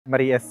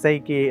మరి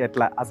ఎస్ఐకి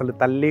ఎట్లా అసలు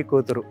తల్లి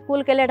కూతురు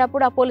స్కూల్కి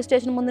వెళ్ళేటప్పుడు ఆ పోలీస్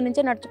స్టేషన్ ముందు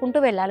నుంచే నడుచుకుంటూ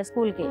వెళ్ళాలి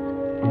స్కూల్కి.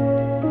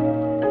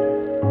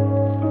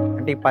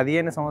 అంటే ఈ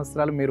 15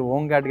 సంవత్సరాలు మీరు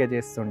హోమ్ గార్డ్గా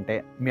చేస్తుంటే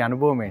మీ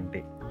అనుభవం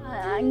ఏంటి?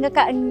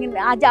 ఇంకా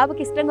ఆ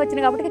జాబ్కి ఇష్టంగా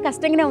వచ్చింది కాబట్టి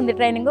కష్టంగానే ఉంది.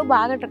 ట్రైనింగ్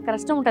బాగా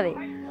కష్టం ఉంటుంది.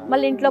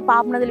 మళ్ళీ ఇంట్లో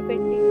పాపను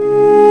వదిలిపెట్టి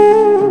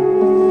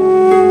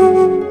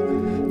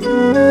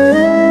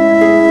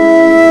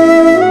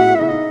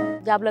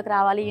జాబ్లోకి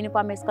రావాలి,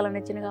 యూనిఫామ్ వేసుకోవాలని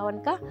వచ్చింది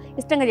కనుక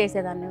ఇష్టంగా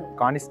చేసేదాన్ని.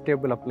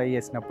 కానిస్టేబుల్ అప్లై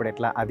చేసినప్పుడు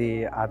ఎట్లా అది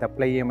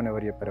అప్లై చేయమని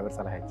ఎవరు చెప్పారు? ఎవరు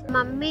సలహా ఇచ్చారు?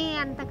 మమ్మీ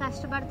అంత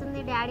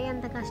కష్టపడుతుంది, డాడీ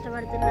అంత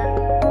కష్టపడుతున్నారు.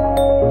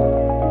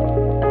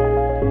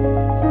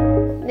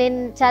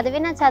 నేను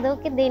చదివిన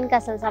చదువుకి దీనికి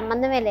అసలు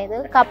సంబంధమే లేదు.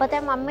 కాకపోతే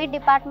మమ్మీ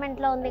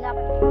డిపార్ట్మెంట్లో ఉంది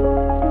కాబట్టి.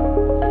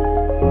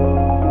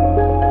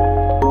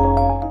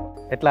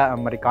 ఎట్లా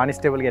మరి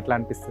కానిస్టేబుల్కి ఎట్లా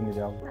అనిపిస్తుంది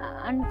జాబ్?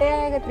 అంటే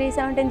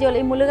 317 జీవోలు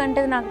ఈ ములుగు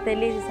అంటే నాకు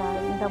తెలియదు సార్.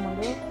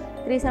 ఇంతకుముందు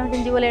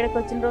 317 జీవోలు ఏడకి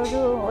వచ్చిన రోజు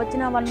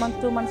వచ్చిన 1 మంత్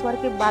 2 మంత్స్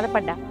వరకు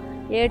బాధపడ్డా,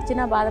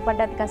 ఏడ్చినా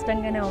బాధపడ్డా, అది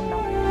కష్టంగానే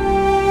ఉన్నాం.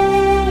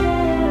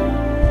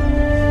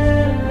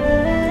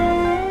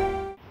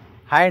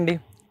 హాయ్ అండి,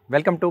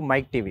 వెల్కమ్ టు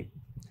మైక్ టీవీ.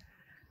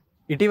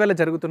 ఇటీవల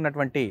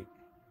జరుగుతున్నటువంటి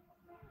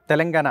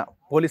తెలంగాణ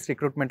పోలీస్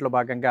రిక్రూట్మెంట్లో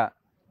భాగంగా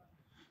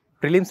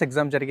ప్రిలిమ్స్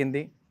ఎగ్జామ్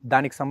జరిగింది.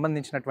 దానికి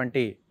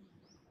సంబంధించినటువంటి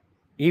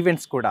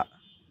ఈవెంట్స్ కూడా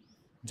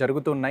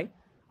జరుగుతున్నాయి.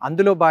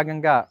 అందులో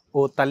భాగంగా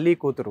ఓ తల్లి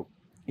కూతురు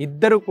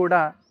ఇద్దరు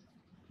కూడా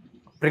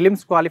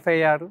ప్రిలిమ్స్ క్వాలిఫై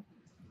అయ్యారు.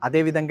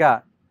 అదేవిధంగా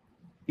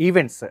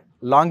ఈవెంట్స్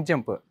లాంగ్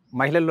జంప్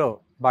మహిళల్లో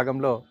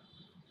భాగంలో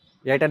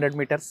 800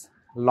 మీటర్స్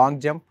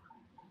లాంగ్ జంప్,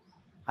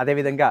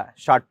 అదేవిధంగా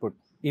షార్ట్ పుట్,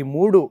 ఈ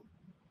 3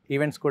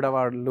 ఈవెంట్స్ కూడా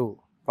వాళ్ళు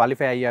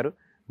క్వాలిఫై అయ్యారు.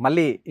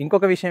 మళ్ళీ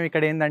ఇంకొక విషయం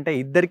ఇక్కడ ఏంటంటే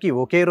ఇద్దరికి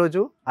ఒకే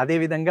రోజు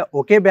అదేవిధంగా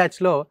ఒకే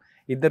బ్యాచ్లో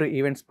ఇద్దరు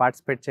ఈవెంట్స్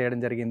పార్టిసిపేట్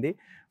చేయడం జరిగింది.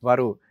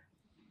 వారు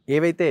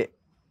ఏవైతే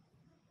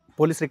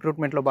పోలీస్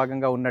రిక్రూట్మెంట్లో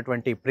భాగంగా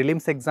ఉన్నటువంటి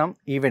ప్రిలిమ్స్ ఎగ్జామ్,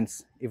 ఈవెంట్స్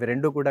ఇవి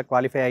 2 కూడా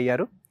క్వాలిఫై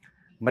అయ్యారు.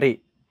 మరి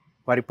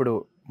వారు ఇప్పుడు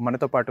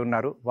మనతో పాటు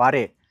ఉన్నారు.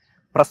 వారే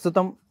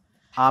ప్రస్తుతం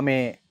ఆమె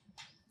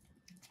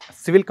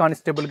సివిల్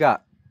కానిస్టేబుల్గా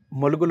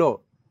ములుగులో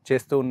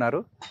చేస్తూ ఉన్నారు.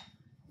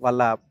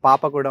 వాళ్ళ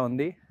పాప కూడా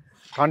ఉంది.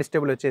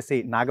 కానిస్టేబుల్ వచ్చేసి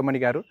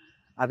నాగమణి గారు,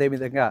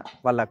 అదేవిధంగా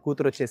వాళ్ళ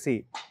కూతురు వచ్చేసి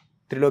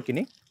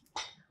త్రిలోకిని.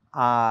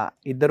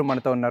 ఇద్దరు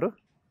మనతో ఉన్నారు,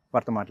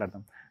 వారితో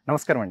మాట్లాడదాం.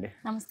 నమస్కారం అండి.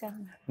 నమస్కారం.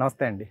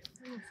 నమస్తే అండి.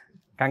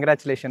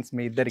 కంగ్రాచులేషన్స్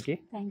మీ ఇద్దరికి.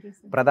 Thank you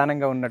sir.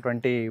 ప్రధానంగా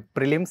ఉన్నటువంటి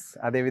ప్రిలిమ్స్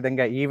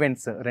అదేవిధంగా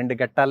ఈవెంట్స్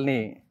 2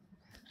 ఘట్టాలని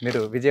మీరు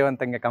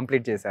విజయవంతంగా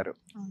కంప్లీట్ చేశారు.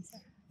 అవును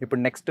సార్. ఇప్పుడు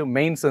నెక్స్ట్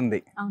మెయిన్స్ ఉంది.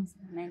 అవును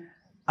సార్. నేను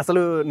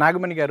అసలు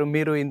నాగమణి గారు,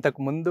 మీరు ఇంతకు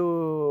ముందు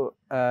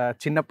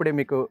చిన్నప్పుడే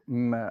మీకు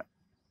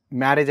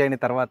మ్యారేజ్ అయిన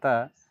తర్వాత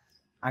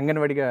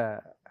అంగన్వాడిగా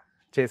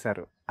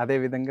చేశారు,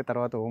 అదేవిధంగా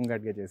తర్వాత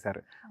హోంగార్డ్గా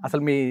చేశారు.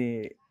 అసలు మీ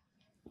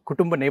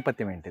కుటుంబ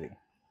నేపథ్యం ఏంటిది?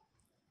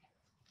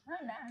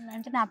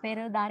 అంటే నా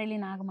పేరు దారిలి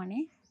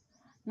నాగమణి.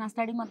 నా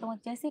స్టడీ మొత్తం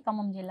వచ్చేసి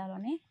ఖమ్మం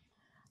జిల్లాలోని.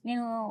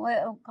 నేను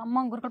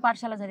ఖమ్మం గురుకుల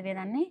పాఠశాల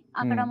చదివేదాన్ని.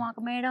 అక్కడ మాకు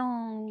మేడం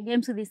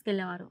గేమ్స్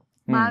తీసుకెళ్లేవారు.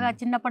 బాగా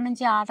చిన్నప్పటి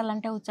నుంచి ఆటలు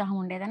అంటే ఉత్సాహం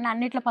ఉండేదాన్ని,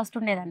 అన్నిట్లో ఫస్ట్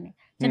ఉండేదాన్ని.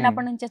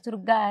 చిన్నప్పటి నుంచే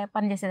చురుగ్గా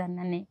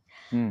పనిచేసేదాన్ని అన్ని.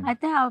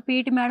 అయితే ఆ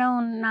పీటీ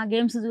మేడం నా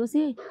గేమ్స్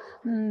చూసి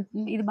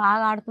ఇది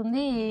బాగా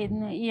ఆడుతుంది,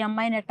 ఈ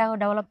అమ్మాయిని ఎట్టా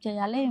డెవలప్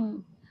చేయాలి,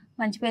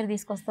 మంచి పేరు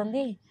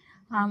తీసుకొస్తుంది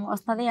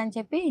వస్తుంది అని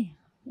చెప్పి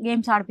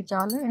గేమ్స్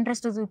ఆడిపించేవాళ్ళు.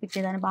 ఇంట్రెస్ట్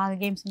చూపించేదాన్ని బాగా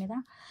గేమ్స్ మీద.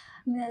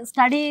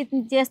 స్టడీ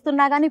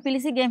చేస్తున్నా కానీ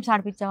పిలిచి గేమ్స్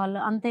ఆడిపించేవాళ్ళు,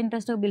 అంత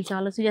ఇంట్రెస్ట్గా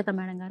పిలిచేవాళ్ళు సుజాత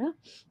మేడం గారు.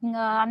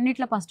 ఇంకా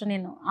అన్నిట్లో ఫస్ట్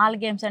నేను all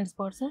games and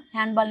sports,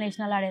 handball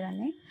national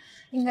ఆడేదాన్ని.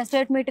 ఇంకా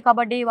state meet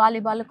kabaddi,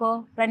 వాలీబాల్కో,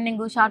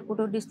 running, shot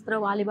put, disc throw,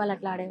 volleyball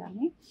అట్లా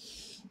ఆడేదాన్ని.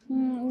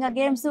 ఇంకా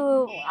గేమ్స్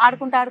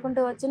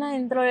ఆడుకుంటూ వచ్చిన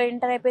ఇంట్లో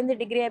ఇంటర్ అయిపోయింది,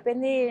 డిగ్రీ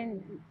అయిపోయింది.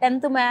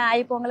 10th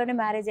అయిపోగానే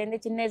మ్యారేజ్ అయింది,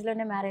 చిన్న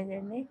ఏజ్లోనే మ్యారేజ్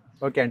అయింది.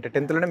 ఓకే, అంటే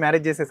 10th లోనే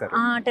మ్యారేజ్ చేసేసారు?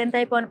 10th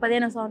అయిపోయిన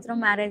 15వ సంవత్సరం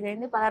మ్యారేజ్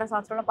అయింది, 16వ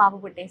సంవత్సరంలో పాప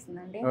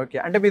పుట్టేసిందండి. ఓకే,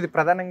 అంటే మీది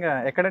ప్రధానంగా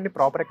ఎక్కడండి?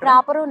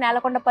 ప్రాపర్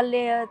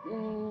నేలకొండపల్లి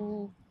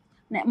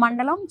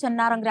మండలం,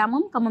 చెన్నారం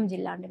గ్రామం, ఖమ్మం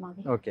జిల్లా అండి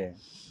మాది. ఓకే.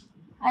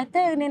 అయితే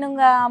నేను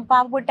ఇంకా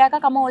పాప పుట్టాక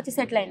ఖమ్మం వచ్చి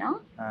సెటిల్ అయినా.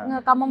 ఇంకా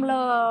ఖమ్మంలో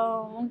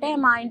ఉంటే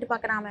మా ఇంటి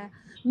పక్కన ఆమె,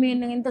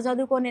 మీరు ఇంత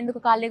చదువుకొని ఎందుకు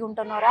ఖాళీగా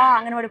ఉంటున్నారా,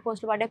 అంగన్వాడీ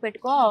పోస్టులు పడ్డే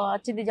పెట్టుకో,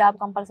 వచ్చింది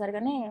జాబ్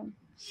కంపల్సరీగానే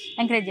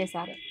ఎంకరేజ్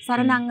చేశారు.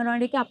 సరే, నేను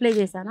అంగన్వాడీకి అప్లై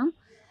చేశాను.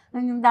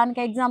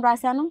 దానికి ఎగ్జామ్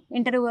రాశాను,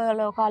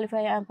 ఇంటర్వ్యూలో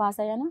పాస్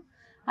అయ్యాను.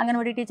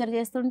 అంగన్వాడీ టీచర్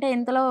చేస్తుంటే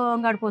ఇంతలో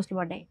హోంగార్డ్ పోస్టులు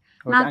పడ్డాయి.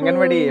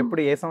 అంగన్వాడీ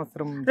ఎప్పుడు, ఏ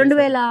సంవత్సరం?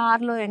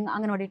 2006లో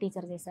అంగన్వాడీ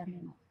టీచర్ చేశాను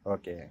నేను.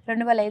 ఓకే.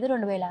 2005,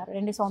 2006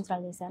 2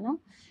 సంవత్సరాలు చేశాను.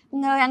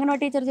 ఇంకా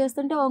అంగన్వాడీ టీచర్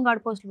చేస్తుంటే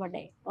హోంగార్డ్ పోస్టులు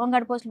పడ్డాయి.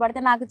 హోంగార్డ్ పోస్టులు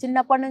పడితే నాకు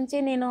చిన్నప్పటి నుంచి,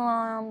 నేను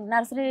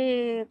నర్సరీ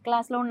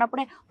క్లాస్లో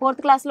ఉన్నప్పుడే,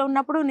 4th క్లాస్లో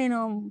ఉన్నప్పుడు నేను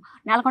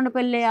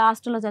నేలకొండపల్లి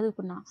హాస్టల్లో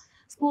చదువుకున్నా.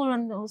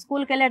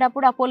 స్కూల్కి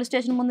వెళ్ళేటప్పుడు ఆ పోలీస్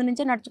స్టేషన్ ముందు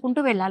నుంచే నడుచుకుంటూ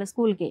వెళ్ళాలి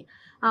స్కూల్కి.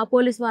 ఆ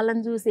పోలీస్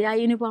వాళ్ళని చూసి, ఆ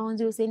యూనిఫామ్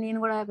చూసి నేను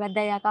కూడా పెద్ద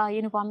అయ్యాక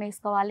యూనిఫామ్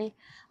వేసుకోవాలి,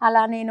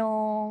 అలా నేను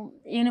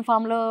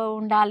యూనిఫామ్లో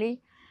ఉండాలి,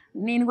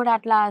 నేను కూడా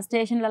అట్లా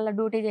స్టేషన్లలో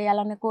డ్యూటీ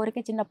చేయాలనే కోరిక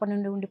చిన్నప్పటి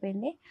నుండి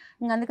ఉండిపోయింది.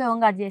 ఇంకా అందుకే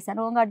హోంగార్డ్ చేశాను.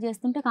 హోంగార్డ్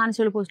చేస్తుంటే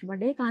కానిస్టేబుల్ పోస్టులు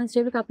పడ్డాయి.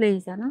 కానిస్టేబుల్కి అప్లై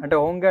చేశాను. అంటే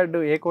హోంగార్డ్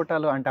ఏ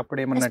కోటాలో, అంటే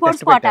అప్పుడు ఏమన్నా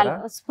స్పోర్ట్స్ టెస్ట్ పెట్టారా?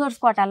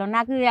 కోటాలో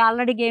నాకు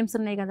ఆల్రెడీ గేమ్స్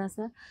ఉన్నాయి కదా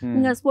సార్.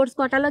 ఇంకా స్పోర్ట్స్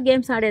కోటాలో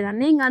గేమ్స్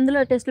ఆడేదాన్ని. ఇంకా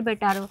అందులో టెస్టులు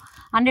పెట్టారు.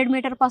 100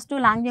 metre first,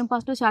 long jump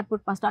first, shot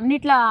put first,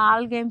 అన్నిట్లో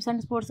ఆల్ గేమ్స్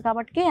అండ్ స్పోర్ట్స్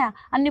కాబట్టి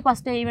అన్ని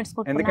ఫస్ట్ ఈవెంట్స్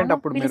ఎందుకంటే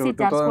అప్పుడు మీరు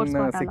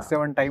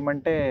 2006-07 టైం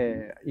అంటే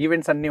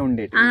ఈవెంట్స్ అన్నీ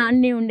ఉండేవి.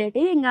 అన్నీ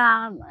ఉండేవి. ఇంకా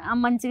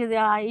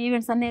మంచిగా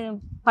ఈవెంట్స్ అన్నీ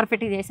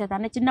పర్ఫెక్ట్గా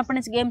చేసేదాన్ని. చిన్నప్పటి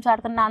నుంచి గేమ్స్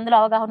ఆడుతున్నా, అందులో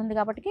అవగాహన ఉంది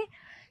కాబట్టి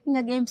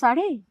ఇంకా గేమ్స్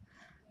ఆడి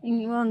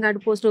హోంగార్డ్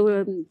పోస్ట్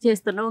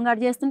చేస్తున్నా.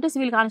 హోంగార్డ్ చేస్తుంటే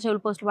సివిల్ కానిస్టేబుల్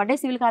పోస్టులు పడ్డాయి.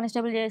 సివిల్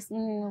కానిస్టేబుల్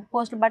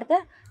పోస్టులు పడితే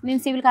నేను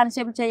సివిల్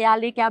కానిస్టేబుల్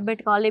చేయాలి, క్యాప్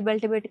పెట్టుకోవాలి,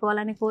 బెల్ట్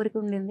పెట్టుకోవాలని కోరిక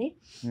ఉండింది.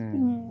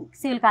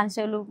 సివిల్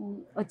కానిస్టేబుల్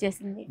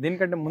వచ్చేసింది.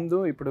 దీనికంటే ముందు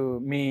ఇప్పుడు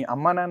మీ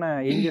అమ్మా నాన్న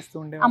ఏం చేస్తూ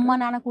ఉండే? అమ్మ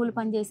నాన్న కూలి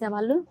పని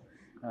చేసేవాళ్ళు.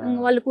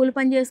 వాళ్ళు కూలి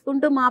పని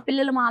చేసుకుంటూ మా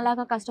పిల్లలు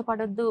మాలాగా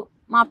కష్టపడొద్దు,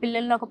 మా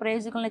పిల్లల్ని ఒక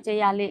ప్రయోజకులను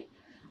చేయాలి,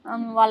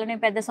 వాళ్ళని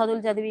పెద్ద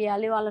చదువులు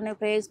చదివియాలి, వాళ్ళని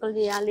ప్రయోజకులు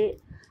చేయాలి,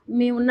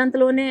 మేము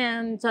ఉన్నంతలోనే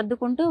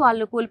చదువుకుంటూ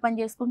వాళ్ళు కూలి పని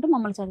చేసుకుంటూ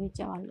మమ్మల్ని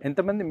చదివించేవాళ్ళు.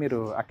 ఎంతమంది మీరు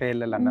అక్క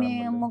చెల్లెలు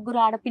అన్నారు? ముగ్గురు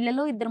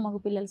ఆడపిల్లలు, 2 మగ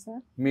పిల్లలు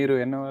సార్. మీరు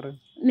ఎన్నవారు?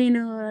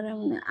 నేను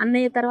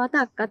అన్నయ్య తర్వాత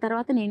అక్క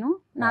తర్వాత నేను,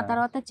 నా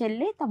తర్వాత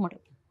చెల్లి, తమ్ముడు,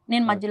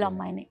 నేను మధ్యలో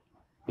అమ్మాయిని.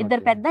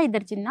 2 పెద్ద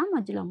 2 చిన్న,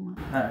 మధ్యలో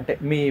అమ్మాయి. అంటే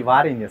మీ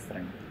వారు ఏం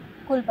చేస్తారండి?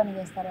 కూలి పని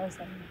చేస్తారు,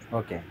 వ్యవసాయం.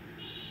 ఓకే.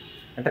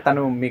 అంటే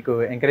తను మీకు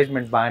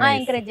ఎంకరేజ్మెంట్ బాగా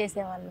ఎంకరేజ్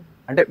చేసేవాళ్ళు.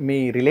 అంటే మీ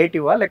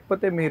రిలేటివా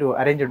లేకపోతే మీరు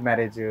అరేంజ్డ్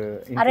మ్యారేజ్?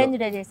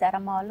 అరేంజ్డ్ చేశారు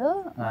అమ్మ వాళ్ళు.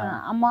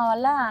 అమ్మ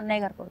వాళ్ళ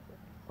అన్నయ్య గారు కొడుకు.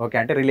 ఓకే,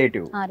 అంటే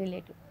రిలేటివ్.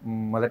 రిలేటివ్.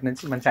 మొదటి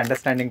నుంచి మంచి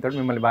అండర్స్టాండింగ్ తోటి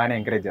మిమ్మల్ని బాగానే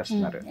ఎంకరేజ్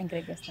చేస్తున్నారు.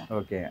 ఎంకరేజ్ చేస్తారు.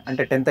 ఓకే,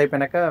 అంటే 10th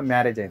అయిపోయాక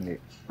మ్యారేజ్ అయింది.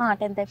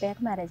 10th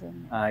అయిపోయాక మ్యారేజ్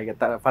అయింది.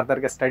 ఇక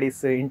ఫర్దర్ గా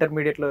స్టడీస్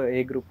ఇంటర్మీడియట్ లో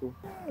ఏ గ్రూప్?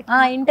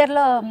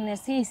 ఇంటర్లో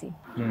సిఈసి,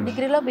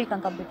 డిగ్రీలో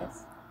బీకామ్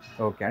కంప్యూటర్స్.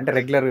 ఓకే, అంటే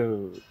రెగ్యులర్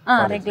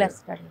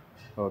స్టడీ.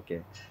 ఓకే.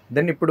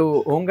 దెన్ ఇప్పుడు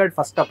హోంగార్డ్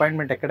ఫస్ట్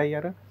అపాయింట్మెంట్ ఎక్కడ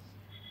అయ్యారు?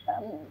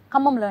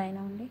 ఖమ్మంలో అయినా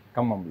అండి.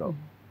 ఖమ్మంలో.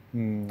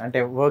 అంటే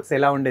వర్క్స్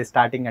ఎలా ఉండే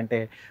స్టార్టింగ్? అంటే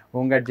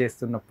హోంగార్డ్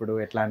చేస్తున్నప్పుడు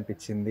ఎట్లా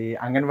అనిపించింది?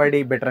 అంగన్వాడీ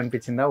బెటర్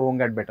అనిపించిందా,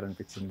 హోంగార్డ్ బెటర్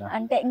అనిపించిందా?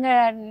 అంటే ఇంకా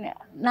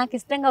నాకు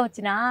ఇష్టంగా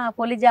వచ్చిన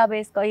పోలీస్ జాబ్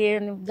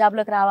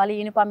జాబ్లోకి రావాలి,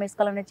 యూనిఫామ్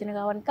వేసుకోవాలని వచ్చిన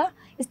కనుక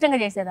ఇష్టంగా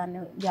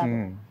చేసేదాన్ని జాబ్.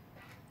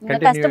 ఇంకా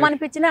కష్టం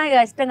అనిపించినా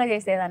ఇష్టంగా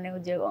చేసేదాన్ని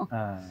ఉద్యోగం.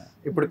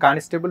 ఇప్పుడు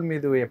కానిస్టేబుల్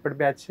మీద ఎప్పటి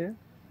బ్యాచ్?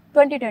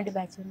 2020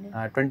 బ్యాచ్ అండి.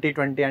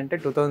 2020 అంటే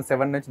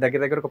 2007 నుంచి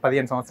దగ్గర ఒక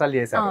 15 సంవత్సరాలు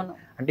చేశారు.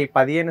 అంటే ఈ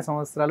 15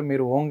 సంవత్సరాలు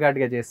మీరు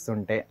హోంగార్డ్గా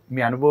చేస్తుంటే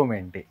మీ అనుభవం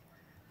ఏంటి?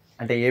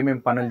 అంటే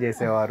ఏమేమి పనులు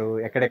చేసేవారు,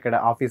 ఎక్కడెక్కడ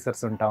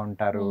ఆఫీసర్స్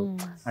ఉంటారు,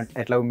 అంటే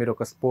ఎట్లా మీరు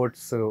ఒక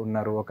స్పోర్ట్స్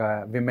ఉన్నారు, ఒక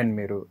విమెన్,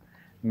 మీరు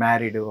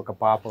మ్యారీడ్, ఒక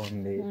పాప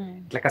ఉంది,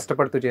 ఇట్లా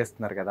కష్టపడుతూ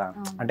చేస్తున్నారు కదా,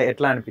 అంటే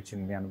ఎట్లా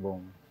అనిపించింది మీ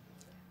అనుభవం?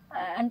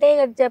 అంటే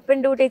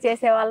చెప్పిన డ్యూటీ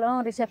చేసేవాళ్ళం,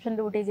 రిసెప్షన్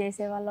డ్యూటీ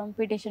చేసేవాళ్ళం,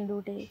 పిటిషన్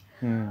డ్యూటీ,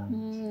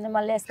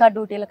 మళ్ళీ ఎస్కార్ట్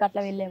డ్యూటీలకు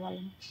అట్లా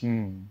వెళ్ళేవాళ్ళం.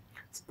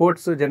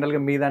 స్పోర్ట్స్ జనరల్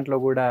గా మీ దాంట్లో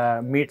కూడా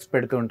మీట్స్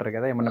పెడుతూ ఉంటారు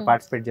కదా, ఏమన్నా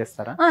పార్టిసిపేట్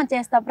చేస్తారా?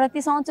 చేస్తా.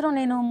 ప్రతి సంవత్సరం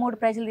నేను 3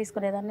 ప్రైజులు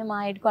తీసుకునేదాన్ని. మా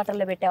హెడ్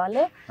క్వార్టర్లో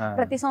పెట్టేవాళ్ళు.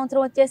 ప్రతి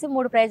సంవత్సరం వచ్చేసి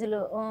 3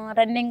 ప్రైజులు,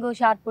 రన్నింగ్,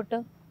 షార్ట్ పుట్,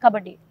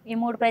 కబడ్డీ, ఈ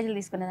 3 ప్రైజులు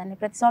తీసుకునేదాన్ని.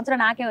 ప్రతి సంవత్సరం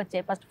నాకే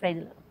వచ్చాయి ఫస్ట్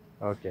ప్రైజులు.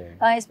 ఓకే.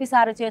 ఎస్పీ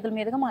సార్ చేతుల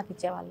మీదుగా మాకు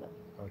ఇచ్చేవాళ్ళు.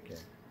 ఓకే.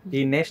 ఈ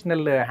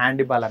నేషనల్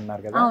హ్యాండీబాల్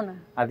అన్నారు కదా,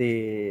 అది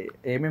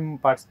ఏమేమి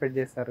పార్టిసిపేట్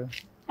చేస్తారు?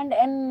 అంటే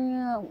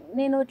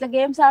నేను ఇట్లా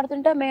గేమ్స్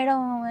ఆడుతుంటే మేడం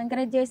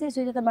ఎంకరేజ్ చేసి,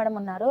 సుజాత మేడం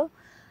ఉన్నారు,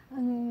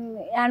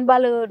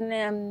 హ్యాండ్బాల్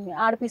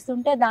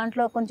ఆడిపిస్తుంటే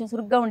దాంట్లో కొంచెం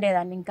సురుగ్గా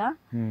ఉండేదాన్ని. ఇంకా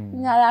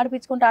అది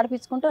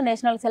ఆడిపించుకుంటూ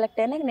నేషనల్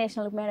సెలెక్ట్ అయినా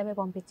నేషనల్ మేడమే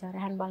పంపించారు.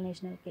 హ్యాండ్బాల్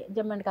నేషనల్కి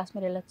జమ్మూ అండ్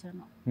కాశ్మీర్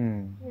వెళ్ళొచ్చాను.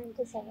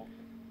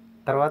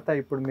 తర్వాత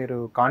ఇప్పుడు మీరు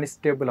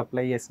కానిస్టేబుల్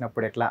అప్లై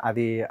చేసినప్పుడు ఎట్లా,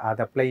 అది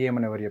అప్లై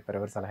చేయమని ఎవరు చెప్పారు,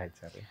 ఎవరు సలహా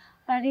ఇచ్చారు?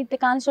 ఇట్లా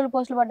కానిస్టేబుల్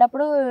పోస్టులు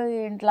పడ్డప్పుడు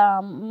ఇట్లా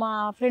మా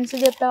ఫ్రెండ్స్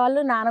చెప్పేవాళ్ళు,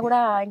 నాన్న కూడా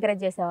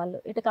ఎంకరేజ్ చేసేవాళ్ళు.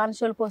 ఇట్లా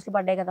కానిస్టేబుల్ పోస్టులు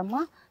పడ్డాయి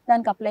కదమ్మా,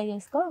 దానికి అప్లై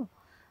చేసుకో,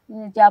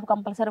 జాబ్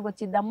కంపల్సరీగా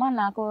వచ్చిద్దామా,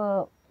 నాకు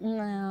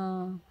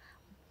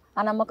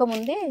ఆ నమ్మకం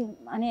ఉంది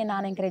అని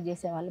నాన్న ఎంకరేజ్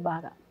చేసేవాళ్ళు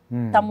బాగా.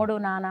 తమ్ముడు,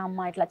 నాన్న,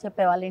 అమ్మ ఇట్లా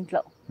చెప్పేవాళ్ళు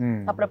ఇంట్లో,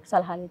 అప్పుడప్పుడు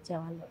సలహాలు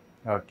ఇచ్చేవాళ్ళు.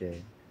 ఓకే.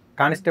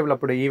 కానిస్టేబుల్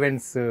అప్పుడు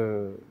ఈవెంట్స్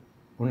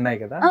ఉన్నాయి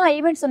కదా?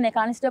 ఈవెంట్స్ ఉన్నాయి.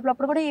 కానిస్టేబుల్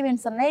అప్పుడు కూడా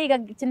ఈవెంట్స్ ఉన్నాయి. ఇక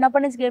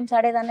చిన్నప్పటి నుంచి గేమ్స్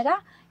ఆడేదానిగా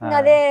ఇంకా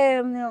అదే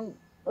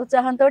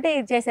ఉత్సాహంతో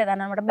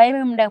చేసేదాన్ని అనమాట. భయం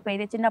ఏమి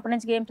ఉండకపోయేది. చిన్నప్పటి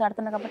నుంచి గేమ్స్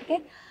ఆడుతున్నా కాబట్టి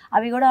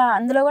అవి కూడా,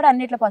 అందులో కూడా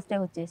అన్నిట్లో ఫస్టే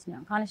వచ్చేసిన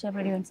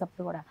కానిస్టేబుల్ ఈవెంట్స్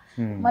అప్పుడు కూడా.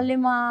 మళ్ళీ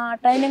మా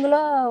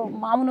ట్రైనింగ్లో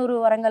మామునూరు,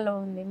 వరంగల్లో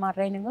ఉంది మా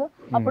ట్రైనింగ్,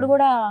 అప్పుడు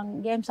కూడా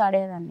గేమ్స్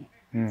ఆడేదాన్ని.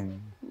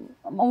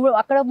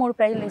 అక్కడ 3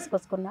 ప్రైజులు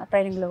తీసుకొచ్చుకున్నా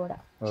ట్రైనింగ్లో కూడా.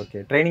 ఓకే.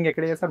 ట్రైనింగ్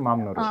ఎక్కడ చేశారు?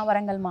 మామునూరు.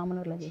 వరంగల్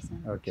మామునూరులో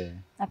చేశాను. ఓకే.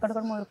 అక్కడ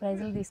కూడా 3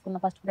 ప్రైజులు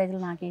తీసుకున్నా. ఫస్ట్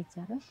ప్రైజులు నాకే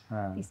ఇచ్చారు,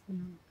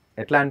 తీసుకున్నాను.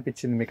 ఎట్లా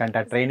అనిపించింది మీకు? అంటే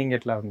ఆ ట్రైనింగ్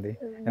ఎట్లా ఉంది?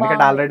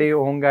 ఎందుకంటే ఆల్రెడీ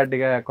హోంగార్డ్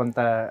గా కొంత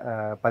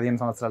 15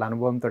 సంవత్సరాల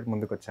అనుభవంతో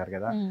ముందుకు వచ్చారు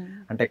కదా,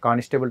 అంటే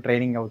కానిస్టేబుల్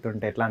ట్రైనింగ్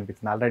అవుతుంటే ఎట్లా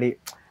అనిపించింది? ఆల్రెడీ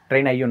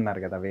ట్రైన్ అయ్యి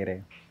ఉన్నారు కదా వేరే,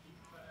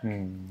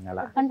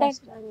 అలా అంటే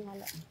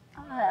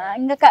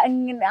ఇంకా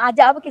ఆ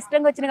జాబ్కి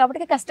ఇష్టంగా వచ్చింది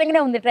కాబట్టి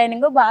కష్టంగానే ఉంది.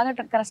 ట్రైనింగ్ బాగా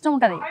కష్టం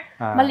ఉంటుంది.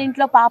 మళ్ళీ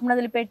ఇంట్లో పాపను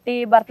వదిలిపెట్టి,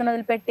 భర్తను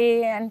వదిలిపెట్టి,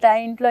 అంటే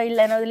ఇంట్లో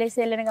ఇల్లు వదిలేసి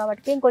వెళ్ళాను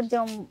కాబట్టి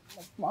కొంచెం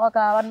ఒక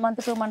 1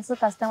 month 2 months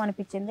కష్టం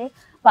అనిపించింది,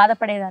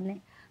 బాధపడేదాన్ని.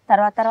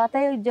 తర్వాత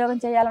ఉద్యోగం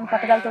చేయాలని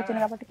పట్టుదలతో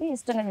వచ్చింది కాబట్టి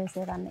ఇష్టంగా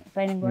చేసేదాన్ని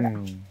ట్రైనింగ్ కూడా.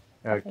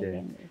 ఓకే,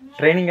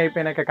 ట్రైనింగ్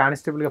అయిపోయినాక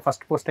కానిస్టేబుల్ గా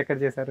ఫస్ట్ పోస్ట్ ఎక్కడ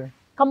చేశారు?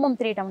 ఖమ్మం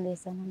 3 టౌన్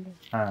చేశానండి.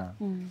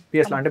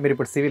 పిఎస్ లో. అంటే మీరు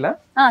ఇప్పుడు సివిలా?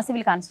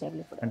 Civil constable.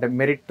 ఇప్పుడు అంటే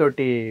మెరిట్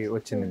తోటి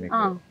వచ్చింది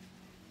మీకు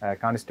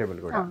కానిస్టేబుల్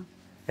కూడా.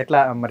 ఎట్లా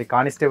మరి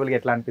కానిస్టేబుల్ గా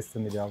ఎట్లా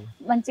అనిపిస్తుంది జాబ్?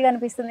 మంచిగా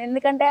అనిపిస్తుంది,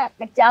 ఎందుకంటే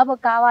జాబ్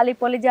కావాలి,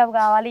 పోలీస్ జాబ్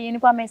కావాలి,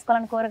 యూనిఫామ్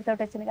వేసుకోవాలని కోరికతో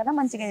వచ్చింది కదా,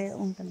 మంచిగా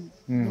ఉంటుంది.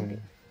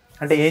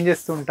 అంటే ఏం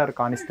చేస్తూ ఉంటారు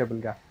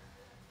కానిస్టేబుల్ గా?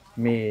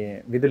 మీ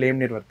విధులు ఏం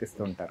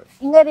నిర్వర్తిస్తూ ఉంటారు?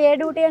 ఇంకా ఏ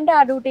డ్యూటీ అంటే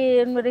ఆ డ్యూటీ.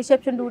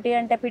 రిసెప్షన్ డ్యూటీ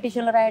అంటే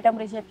పిటిషన్లు రాయటం,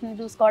 రిసెప్షన్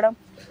చూసుకోవడం.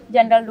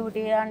 జనరల్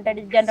డ్యూటీ అంటే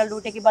జనరల్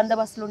డ్యూటీకి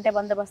బందోబస్తులు ఉంటే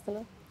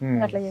బందోబస్తులు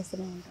అట్లా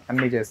చేస్తూనే ఉంటారు.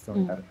 అన్ని చేస్తూ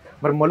ఉంటారు.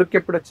 మరి ములుక్కి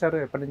ఎప్పుడు వచ్చారు?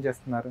 ఎప్పటి నుంచి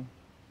చేస్తున్నారు?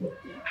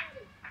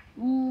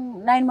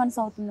 9 months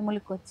అవుతుంది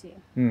ములుక్కి వచ్చి.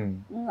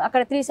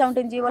 అక్కడ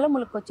 317 జీవోలో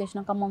ములుక్కి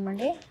వచ్చేసినాం ఖమ్మం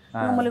నుండి.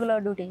 ములుగులో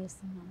డ్యూటీ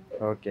చేస్తున్నాను.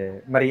 ఓకే,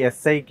 మరి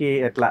ఎస్ఐకి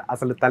ఎట్లా?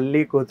 అసలు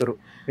తల్లి కూతురు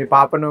మీ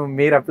పాపను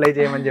మీరు అప్లై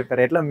చేయమని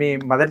చెప్పారు, ఎట్లా మీ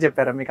మదర్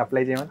చెప్పారా మీకు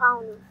అప్లై చేయమని?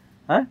 అవును,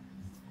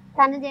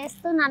 తను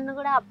చేస్తూ నన్ను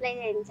కూడా అప్లై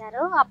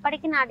చేయించారు.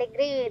 అప్పటికి నా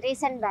degree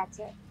recent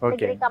batch,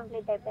 degree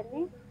complete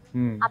అయిపోయింది.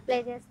 అప్లై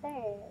చేస్తే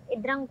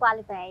ఇద్దరం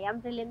క్వాలిఫై అయ్యాం.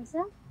 ప్రిలిమ్స్,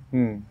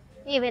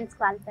 ఈవెంట్స్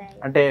క్వాలిఫై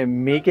అయ్యాం. అంటే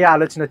మీకే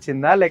ఆలోచన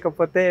వచ్చిందా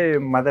లేకపోతే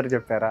మదర్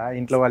చెప్పారా,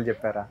 ఇంట్లో వాళ్ళు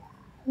చెప్పారా?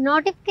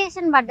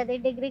 నోటిఫికేషన్ పడ్డది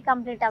డిగ్రీ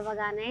కంప్లీట్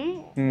అవ్వగానే.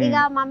 ఇక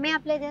మమ్మీ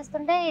అప్లై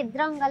చేస్తుంటే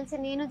ఇద్దరం కలిసి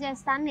నేను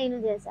చేస్తాను, నేను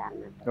చేసా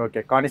అన్నట్టు.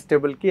 ఓకే,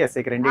 కానిస్టేబుల్ కి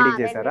ఎస్ఐకి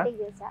రెండింటికి చేశారా?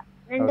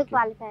 రెండు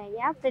క్వాలిఫై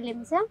అయ్యా.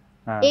 ప్రిలిమ్స్,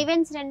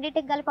 ఈవెంట్స్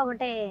రెండింటికి కలిపి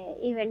ఒకటే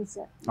ఈవెంట్స్.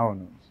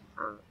 అవును.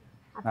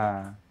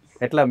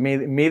 ఎట్లా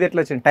మీది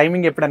ఎట్లా వచ్చింది?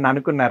 టైమింగ్ ఎప్పుడన్నా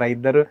అనుకున్నారా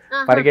ఇద్దరు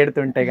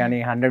పరిగెడుతుంటే గానీ?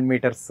 100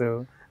 meters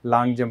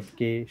లాంగ్ జంప్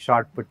కి,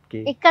 షార్ట్ పుట్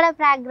కి? ఇక్కడ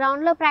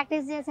గ్రౌండ్ లో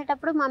ప్రాక్టీస్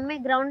చేసేటప్పుడు మమ్మీ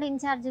గ్రౌండ్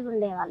ఇన్ఛార్జ్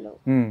ఉండేవాళ్ళు.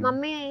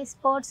 మమ్మీ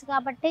స్పోర్ట్స్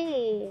కాబట్టి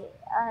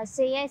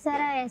CI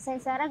sir, SI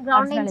sir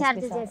ground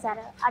incharge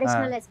చేశారు.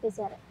 అడిషనల్ ఎస్పీ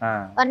సార్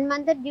 1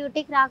 month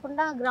డ్యూటీకి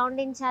రాకుండా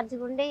గ్రౌండ్ ఇన్ఛార్జ్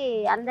ఉండి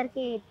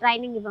అందరికి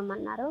ట్రైనింగ్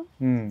ఇవ్వమన్నారు.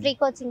 ఫ్రీ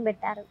కోచింగ్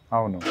పెట్టారు.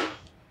 అవును.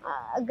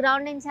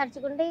 గ్రౌండ్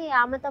ఇన్ఛార్జ్ ఉండి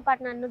ఆమెతో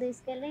పాటు నన్ను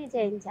తీసుకెళ్లి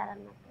చేయించారు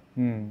అన్నట్టు.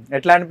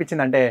 ఎట్లా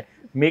అనిపించింది? అంటే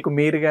మీకు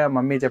మీరుగా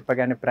మమ్మీ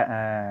చెప్పగానే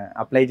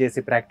అప్లై చేసి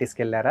ప్రాక్టీస్కి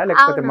వెళ్ళారా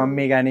లేకపోతే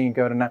మమ్మీ కానీ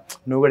ఇంకెవరన్నా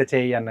నువ్వు కూడా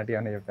చేయి అన్నట్టు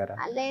ఏమైనా చెప్పారా?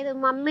 లేదు,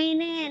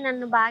 మమ్మీనే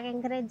నన్ను బాగా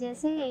ఎంకరేజ్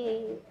చేసి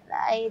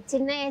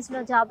చిన్న ఏజ్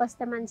లో జాబ్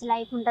వస్తే మంచి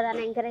లైఫ్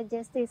ఉంటుందని ఎంకరేజ్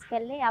చేసి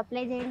తీసుకెళ్ళి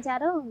అప్లై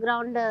చేయించారు,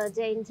 గ్రౌండ్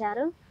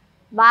చేయించారు.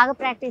 బాగా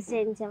ప్రాక్టీస్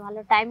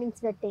చేయించేవాళ్ళు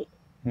టైమింగ్స్ పెట్టి.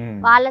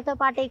 వాళ్ళతో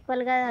పాటు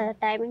ఈక్వల్ గా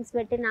టైమింగ్స్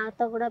పెట్టి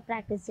నాతో కూడా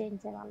ప్రాక్టీస్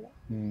చేయించేవాళ్ళు.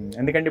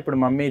 ఎందుకంటే ఇప్పుడు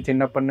మమ్మీ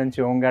చిన్నప్పటి నుంచి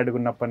హోంగార్డ్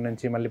ఉన్నప్పటి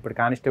నుంచి మళ్ళీ ఇప్పుడు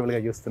కానిస్టేబుల్ గా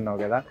చూస్తున్నావు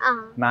కదా,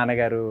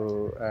 నాన్నగారు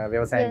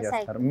వ్యవసాయం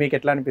చేస్తారు. మీకు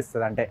ఎట్లా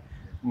అనిపిస్తుంది? అంటే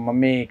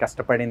మమ్మీ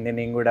కష్టపడింది,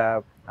 నేను కూడా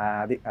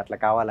అది అట్లా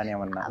కావాలని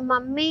ఏమన్నా?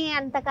 మమ్మీ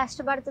అంత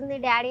కష్టపడుతుంది,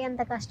 డాడీ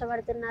అంత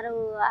కష్టపడుతున్నారు.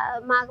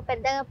 మాకు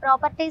పెద్దగా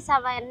ప్రాపర్టీస్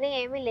అవన్నీ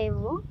ఏమీ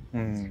లేవు.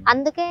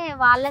 అందుకే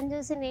వాళ్ళని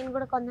చూసి నేను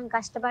కూడా కొంచెం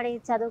కష్టపడి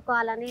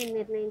చదువుకోవాలని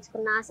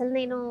నిర్ణయించుకున్నా. అసలు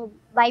నేను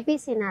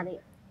బైపీసీ, నాది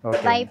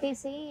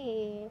బైపీసీ.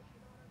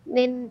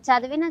 నేను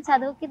చదివిన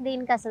చదువుకి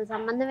దీనికి అసలు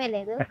సంబంధమే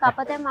లేదు.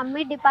 కాకపోతే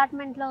మమ్మీ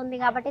డిపార్ట్మెంట్ లో ఉంది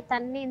కాబట్టి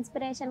తన్ని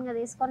ఇన్స్పిరేషన్ గా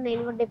తీసుకొని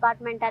నేను కూడా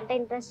డిపార్ట్మెంట్ అంటే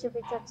ఇంట్రెస్ట్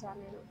చూపించి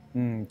వచ్చాను. నేను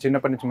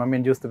చిన్నప్పటి నుంచి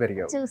మమ్మీని చూస్తూ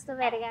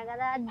పెరిగా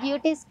కదా.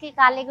 డ్యూటీస్ కి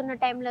ఖాళీగా ఉన్న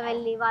టైంలో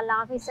వెళ్ళి వాళ్ళ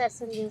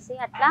ఆఫీసర్స్ చూసి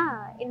అట్లా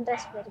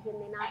ఇంట్రెస్ట్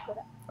పెరిగింది నాకు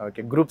కూడా.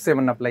 ఓకే, గ్రూప్స్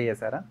ఏమన్నా అప్లై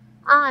చేశారా?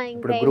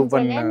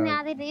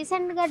 అది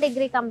రీసెంట్ గా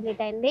డిగ్రీ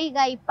కంప్లీట్ అయింది. ఇక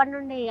ఇప్పటి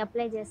నుండి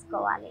అప్లై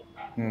చేసుకోవాలి.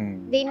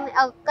 దీని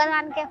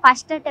ఒక్కదానికే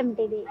ఫస్ట్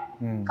అటెంప్ట్ ఇది.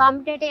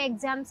 కాంపిటేటివ్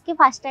ఎగ్జామ్స్ కి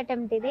ఫస్ట్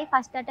అటెంప్ట్ ఇది.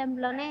 ఫస్ట్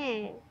అటెంప్ట్ లోనే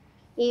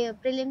ఈ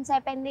ప్రిలిమ్స్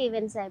అయిపోయింది,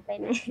 ఈవెంట్స్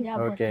అయిపోయినాయి.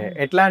 ఓకే,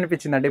 ఎట్లా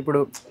అనిపించింది? అంటే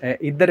ఇప్పుడు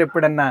ఇద్దరు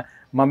ఎప్పుడన్నా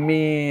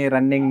మమ్మీ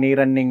రన్నింగ్, నీ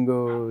రన్నింగ్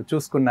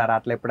చూసుకున్నారా?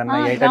 అట్లా ఎప్పుడన్నా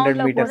 800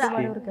 meters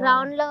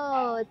గ్రౌండ్ లో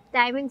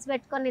టైమింగ్స్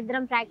పెట్టుకొని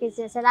ఇద్దరం ప్రాక్టీస్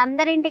చేసేది.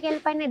 అందరి ఇంటికి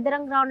వెళ్ళిపోయిన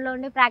ఇద్దరం గ్రౌండ్ లో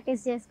ఉండి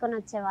ప్రాక్టీస్ చేసుకొని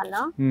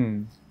వచ్చేవాళ్ళం.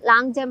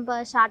 లాంగ్ జంప్,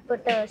 షార్ట్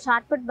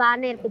పుట్ బాగా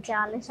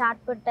నేర్పించేవాళ్ళు.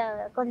 షార్ట్ పుట్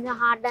కొంచెం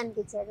హార్డ్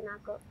అనిపించేది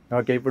నాకు.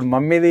 ఓకే, ఇప్పుడు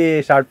మమ్మీది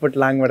షార్ట్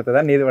పుట్ లాంగ్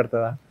పడుతుందా, నీది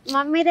పడుతుందా?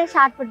 మమ్మీదే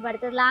షార్ట్ పుట్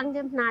పడుతుంది, లాంగ్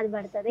జంప్ నాది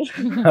పడుతుంది.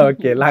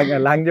 ఓకే,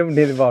 లాంగ్ జంప్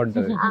నీది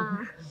బాగుంటుంది.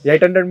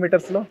 800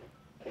 meters లో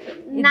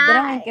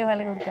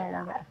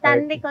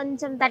తండ్రి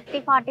కొంచెం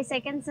 30-40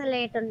 seconds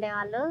లేట్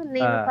ఉండేవాళ్ళు.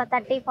 నేను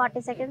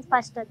 30-40 seconds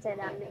ఫస్ట్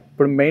వచ్చేదాన్ని.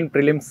 ఇప్పుడు మెయిన్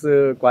ప్రిలిమ్స్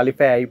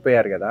క్వాలిఫై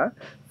అయిపోయారు కదా,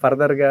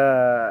 ఫర్దర్ గా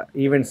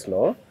ఈవెంట్స్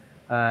లో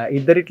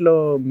ఇద్దరిట్లో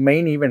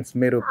మెయిన్ ఈవెంట్స్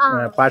మీరు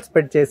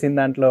పార్టిసిపేట్ చేసిన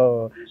దాంట్లో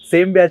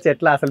సేమ్ బ్యాచ్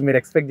ఎట్లా అసలు మీరు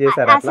ఎక్స్పెక్ట్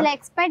చేశారా? అసలు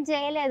ఎక్స్పెక్ట్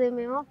చేయలేదు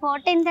మేము.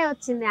 14th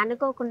వచ్చింది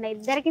అనుకోకుండా,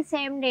 ఇద్దరికి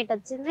సేమ్ డేట్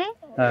వచ్చింది.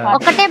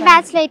 ఒకటే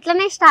బ్యాచ్ లో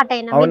ఇట్లనే స్టార్ట్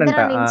అయినాం,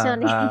 ఇద్దరు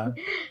నించొని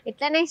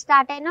ఇట్లనే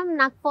స్టార్ట్ అయినాం.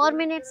 నాకు 4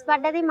 minutes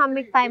పడ్డది,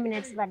 మమ్మీకి 5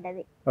 minutes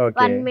పడ్డది.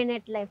 1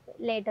 minute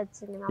లేట్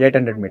వచ్చింది.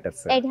 800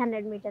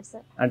 meters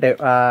అంటే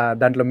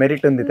దాంట్లో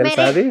మెరిట్ ఉంది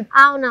తెలుసా అది?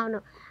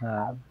 అవునవును.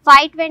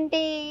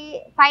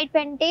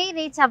 5:20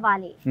 రీచ్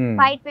అవ్వాలి.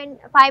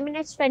 5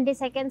 minutes 20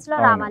 seconds లో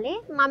రావాలి.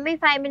 మమ్మీ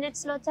 5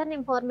 minutes లో వచ్చా,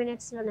 నేను 4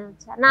 minutes లోనే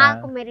వచ్చా.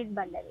 నాకు మెరిట్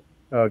పడ్డది.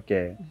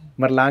 ఓకే,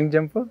 మరి లాంగ్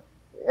జంప్?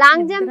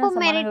 లాంగ్ జంప్ ఇద్దరం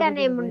మెరిట్ సమానంగా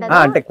అని ఏమి దూకినాం. ఉండదు.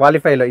 అంటే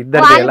క్వాలిఫైలో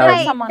ఇద్దరికి ఎలా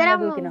Qualify సమానంగా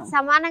ఇద్దరం దూకినాం.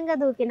 సమానంగా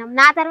దూకినాం.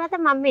 నా తర్వాత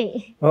మమ్మీ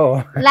ఓ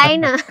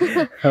లైన్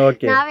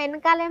ఓకే. నా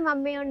వెనకాలే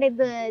మమ్మీ ఉండి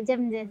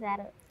జంప్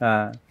చేశారు.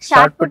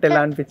 షార్ట్ పుట్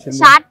ఎలా అనిపించింది?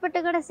 షార్ట్ పుట్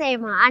కూడా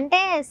సేమ్, అంటే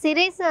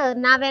సిరీస్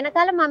నా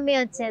వెనకాల మమ్మీ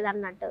వచ్చేది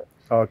అన్నట్టు.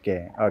 Okay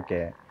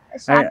okay.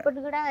 షార్ట్ పుట్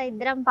కూడా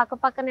ఇద్దరం పక్క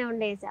పక్కనే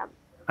ఉండేసాం.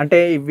 అంటే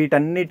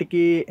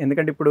వీటన్నిటికీ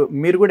ఎందుకంటే ఇప్పుడు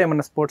మీరు కూడా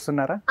ఏమన్నా స్పోర్ట్స్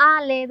ఉన్నారా?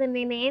 లేదు,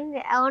 నేనేం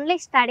ఓన్లీ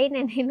స్టడీ.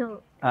 నేను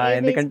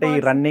ఎందుకంటే ఈ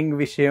రన్నింగ్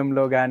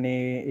విషయంలో కానీ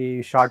ఈ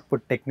shot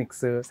put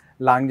techniques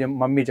long jump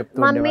mummy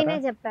చెప్తూ మమ్మీనే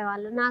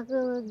చెప్పేవాళ్ళు నాకు.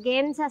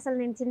 గేమ్స్ అసలు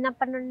నేను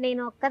చిన్నప్పటి నుండి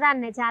నేను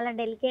ఒక్కదాన్నే చాలా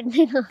డెలికేట్.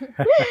 నేను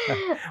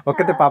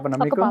ఒక్కతే పాపనా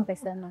ఒక మీకు? పాపే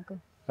సార్ నాకు.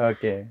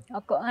 ఓకే.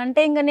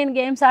 అంటే ఇంకా నేను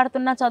గేమ్స్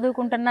ఆడుతున్నా,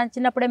 చదువుకుంటున్నా.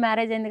 చిన్నప్పుడే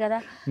మ్యారేజ్ అయింది కదా,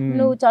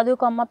 నువ్వు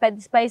చదువుకోమ్మ,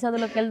 పెద్ద పై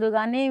చదువులోకి వెళ్దు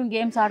కానీ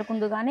గేమ్స్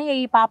ఆడుకుందు కానీ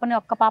ఈ పాపని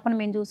ఒక్క పాపని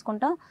మేము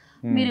చూసుకుంటాం,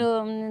 మీరు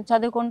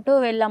చదువుకుంటూ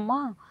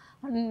వెళ్ళమ్మా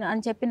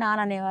అని చెప్పి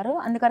నాన్న అనేవారు.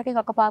 అందుకరికి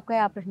ఒక పాపకే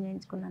ఆపరేషన్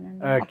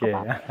చేయించుకున్నానండి. ఓకే.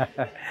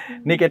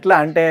 నీకు ఎట్లా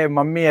అంటే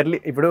మమ్మీ ఎర్లీ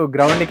ఇప్పుడు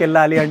గ్రౌండ్కి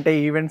వెళ్ళాలి అంటే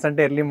ఈవెంట్స్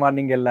అంటే ఎర్లీ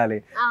మార్నింగ్ వెళ్ళాలి,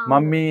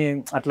 మమ్మీ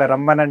అట్లా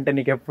రమ్మనంటే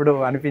నీకు ఎప్పుడు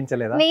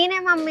అనిపించలేదా? నేనే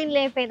మమ్మీని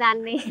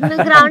లేపేదాన్ని,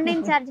 నువ్వు గ్రౌండ్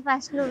ఇన్ఛార్జ్,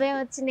 ఫస్ట్ నువ్వే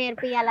వచ్చి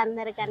నేర్పియాలి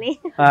అందరికని.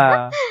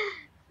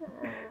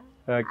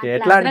 ఓకే.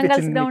 ఎట్లా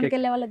అనిపించింది? గ్రౌండ్కి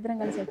వెళ్ళే వాళ్ళు ఇద్దరం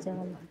కలిసి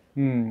వచ్చేవాళ్ళం.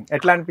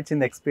 ఎట్లా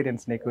అనిపించింది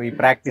ఎక్స్పీరియన్స్ నీకు ఈ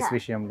ప్రాక్టీస్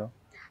విషయంలో?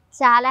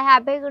 చాలా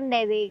హ్యాపీగా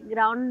ఉండేది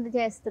గ్రౌండ్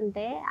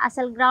చేస్తుంటే.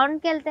 అసలు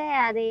గ్రౌండ్కి వెళ్తే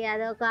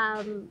అదొక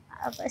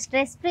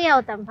స్ట్రెస్ ఫ్రీ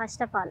అవుతాం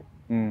ఫస్ట్ ఆఫ్ ఆల్.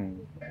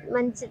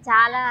 మంచి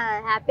చాలా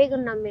హ్యాపీగా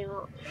ఉన్నాం మేము.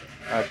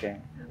 ఓకే.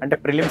 అంటే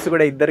ప్రిలిమ్స్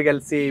కూడా ఇద్దరు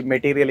కలిసి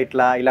మెటీరియల్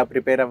ఇలా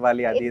ప్రిపేర్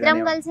అవ్వాలి, అది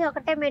ఇద్దరం కలిసి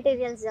ఒకటే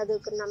మెటీరియల్స్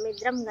చదువుకున్నాం.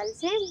 ఇద్దరం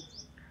కలిసి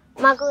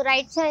మాకు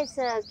రైట్ చాయిస్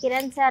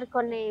కిరణ్ సార్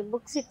కొన్ని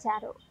బుక్స్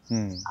ఇచ్చారు,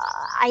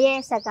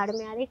 ఐఏఎస్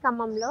అకాడమీ, అది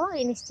ఖమ్మంలో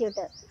ఇన్స్టిట్యూట్.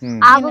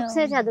 ఆ బుక్స్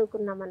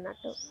చదువుకున్నాం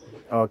అన్నట్టు.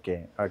 Okay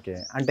okay.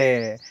 అంటే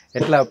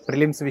ఎట్లా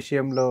ప్రిలిమ్స్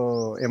విషయంలో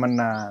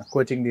ఏమన్నా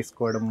కోచింగ్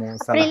తీసుకోవడము?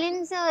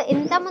 ప్రిలిమ్స్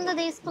ఇంత ముందు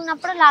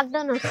తీసుకున్నప్పుడు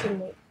లాక్డౌన్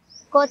వచ్చింది,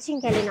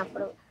 కోచింగ్కి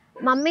వెళ్ళినప్పుడు.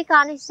 మమ్మీ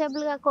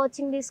కానిస్టేబుల్ గా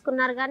కోచింగ్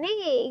తీసుకున్నారు కానీ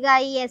ఇక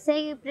ఈ ఎస్ఐ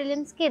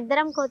ప్రిలిమ్స్ కి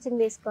ఇద్దరం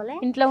కోచింగ్ తీసుకోలే.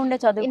 ఇంట్లో ఉండే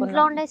చదువు,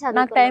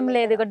 నాకు టైం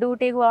లేదు, ఇక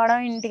డ్యూటీకి పోవడం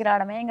ఇంటికి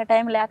రావడమే, ఇంకా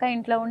టైం లేక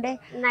ఇంట్లో ఉండే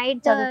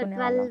నైట్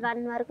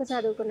 12-1 వరకు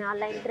చదువుకునే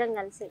వాళ్ళ ఇద్దరం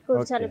కలిసి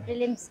కూర్చొని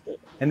ప్రిలిమ్స్ కి.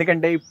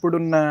 ఎందుకంటే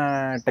ఇప్పుడున్న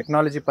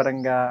టెక్నాలజీ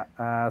పరంగా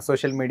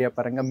సోషల్ మీడియా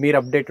పరంగా మీరు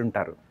అప్డేట్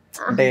ఉంటారు,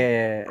 అంటే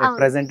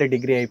ప్రెసెంట్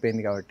డిగ్రీ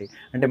అయిపోయింది కాబట్టి.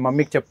 అంటే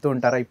మమ్మీకి చెప్తూ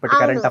ఉంటారా ఇప్పటి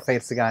కరెంట్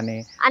అఫైర్స్ కానీ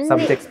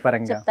సబ్జెక్ట్స్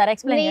పరంగా?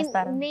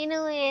 నేను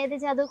ఏది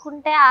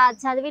చదువుకుంటే ఆ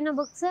చదివిన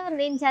బుక్స్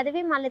నేను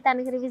చదివి మళ్ళీ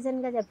తనకి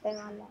రివిజన్ గా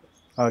చెప్పేవాళ్ళం.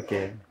 ఓకే.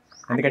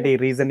 ఎందుకంటే ఈ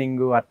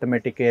రీజనింగ్,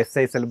 అర్థమెటిక్,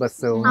 ఎస్ఐ సిలబస్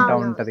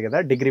ఉంటది కదా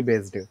డిగ్రీ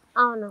బేస్డ్.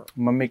 అవును.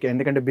 మమ్మీకి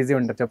ఎందుకంటే బిజీ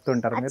ఉంటారు, చెప్తూ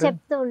ఉంటారు మీరు?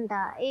 చెప్తూ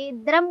ఉంటా.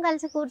 ఇద్దరం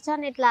కలిసి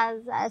కూర్చొని ఇట్లా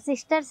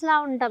సిస్టర్స్ లా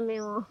ఉంటాం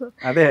మేము.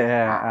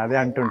 అదే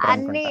అంటుంటారు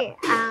అన్ని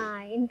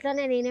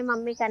ఇంట్లోనే నేనే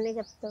మమ్మీకి అన్ని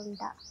చెప్తూ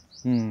ఉంటా.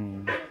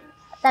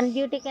 తన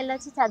డ్యూటీకి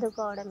వెళ్ళొచ్చి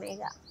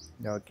చదువుకోవడమేగా.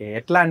 ఓకే.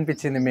 ఎట్లా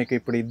అనిపించింది మీకు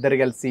ఇప్పుడు ఇద్దరు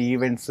కలిసి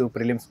ఈవెంట్స్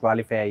ప్రిలిమ్స్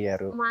క్వాలిఫై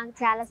అయ్యారు? మాకు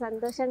చాలా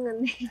సంతోషంగా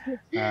ఉంది.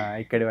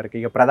 ఇక్కడి వరకు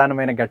ఇక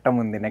ప్రధానమైన ఘట్టం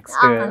ఉంది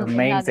నెక్స్ట్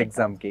మెయిన్స్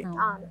ఎగ్జామ్ కి.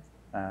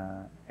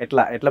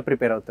 ఎట్లా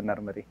ప్రిపేర్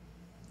అవుతున్నారు మరి?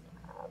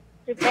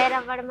 ప్రిపేర్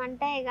అవ్వడం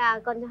అంటే ఇక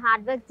కొంచెం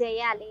హార్డ్ వర్క్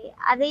చేయాలి,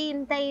 అది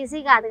ఇంత ఈజీ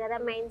కాదు కదా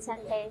మెయిన్స్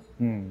అంటే.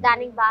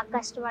 దానికి బాగా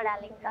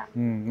కష్టపడాలి, ఇంకా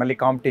మళ్ళీ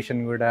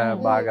కాంపిటీషన్ కూడా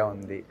బాగా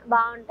ఉంది,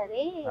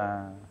 బాగుంటది.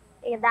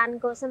 ఇక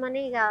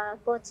దానికోసమని ఇక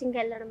కోచింగ్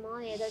వెళ్ళడమో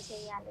ఏదో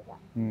చేయాలి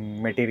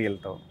మెటీరియల్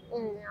తో.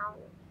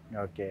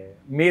 ఓకే.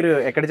 మీరు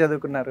ఎక్కడ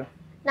చదువుకున్నారు?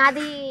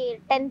 నాది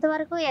 10th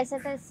వరకు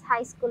SFS high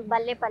school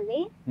Ballepalli,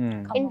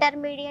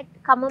 intermediate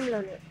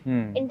ఖమ్మంలోనే,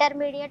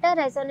 intermediate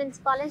resonance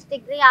college,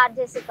 degree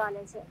RJC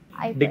college.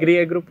 Degree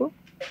ఏ గ్రూప్?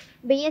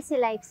 BSc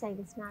life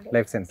science. నాది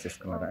లైఫ్ సైన్స్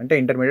తీసుకున్నారు, అంటే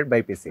ఇంటర్మీడియట్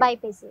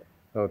బైపీసీ.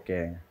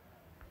 ఓకే.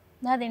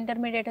 నాది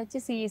ఇంటర్మీడియట్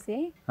వచ్చి సిఈసి,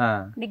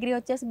 డిగ్రీ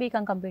వచ్చేసి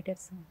బీకామ్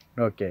కంప్యూటర్స్.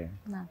 ఓకే.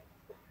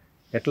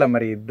 ఎట్లా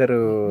మరి ఇద్దరు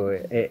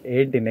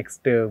ఏంటి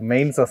నెక్స్ట్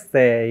మెయిన్స్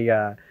వస్తే ఇక?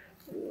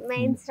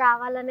 మెయిన్స్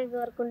రావాలని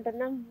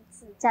కోరుకుంటున్నాం,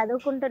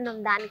 చదువుకుంటున్నాం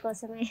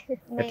దానికోసమే.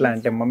 ఎట్లా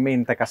అంటే మమ్మీ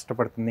ఇంత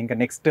కష్టపడుతుంది, ఇంకా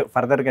నెక్స్ట్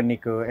ఫర్దర్ గా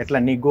నీకు ఎట్లా,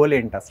 నీ గోల్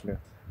ఏంటి అసలు?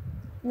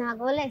 నా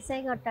గోల్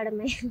ఎస్ఐ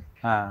కొట్టడమే.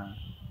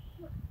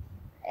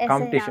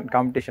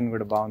 కాంపిటీషన్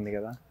కూడా బాగుంది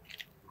కదా,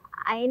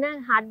 అయినా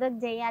హార్డ్ వర్క్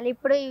చేయాలి.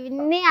 ఇప్పుడు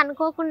ఇవన్నీ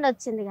అనుకోకుండా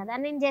వచ్చింది కదా,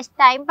 నేను జస్ట్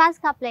టైం పాస్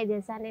కి అప్లై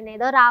చేశాను, నేను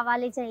ఏదో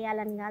రావాలి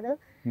చేయాలని కాదు.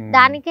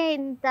 దానికే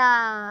ఇంత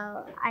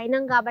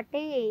అయినాం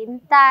కాబట్టి,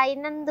 ఇంత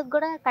అయినందుకు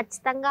కూడా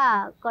ఖచ్చితంగా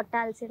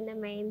కొట్టాల్సిందే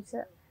మెయిన్స్,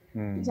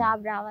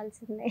 జాబ్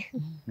రావాల్సిందే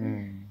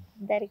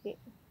ఇద్దరికి.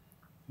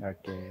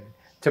 ఓకే.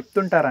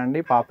 చెప్తుంటారా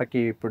అండి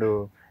పాపకి ఇప్పుడు?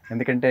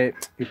 ఎందుకంటే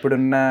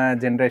ఇప్పుడున్న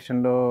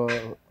జనరేషన్లో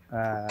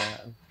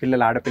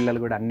ఆడపిల్లలు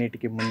కూడా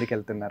అన్నిటికీ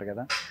ముందుకెళ్తున్నారు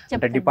కదా,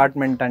 అంటే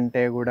డిపార్ట్మెంట్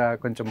అంటే కూడా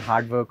కొంచెం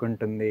హార్డ్ వర్క్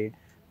ఉంటుంది,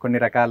 కొన్ని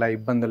రకాల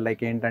ఇబ్బందులు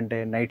లైక్ ఏంటంటే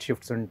నైట్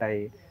షిఫ్ట్స్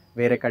ఉంటాయి,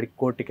 వేరే కాడికి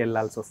కోర్టుకి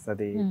వెళ్ళాల్సి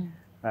వస్తుంది,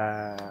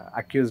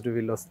 అక్యూజ్డ్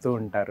వీళ్ళు వస్తూ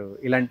ఉంటారు,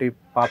 ఇలాంటి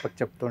పాపకు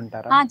చెప్తూ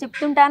ఉంటారా?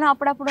 చెప్తుంటాను.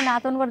 అప్పుడప్పుడు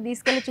నాతో కూడా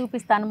తీసుకెళ్ళి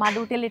చూపిస్తాను, మా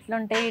డ్యూటీలు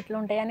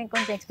ఇట్లుంటాయి అని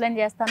కొంచెం ఎక్స్ప్లెయిన్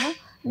చేస్తాను.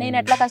 నేను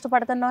ఎట్లా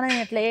కష్టపడుతున్నానో,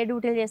 నేను ఎట్లా ఏ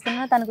డ్యూటీలు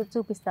చేస్తున్నానో తనకు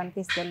చూపిస్తాను.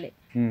 తీసుకెళ్ళి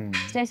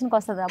స్టేషన్కి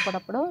వస్తుంది,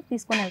 అప్పుడప్పుడు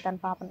తీసుకొని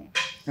వెళ్తాను పాపని.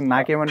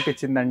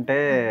 నాకేమనిపించిందంటే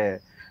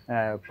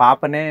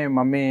పాపనే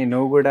మమ్మీ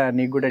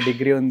నీకు కూడా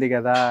డిగ్రీ ఉంది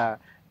కదా,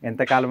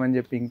 ఎంతకాలం అని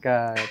చెప్పి ఇంకా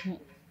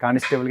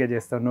కానిస్టేబుల్గా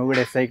చేస్తావు, నువ్వు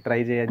కూడా ఎస్ఐకి ట్రై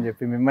చేయని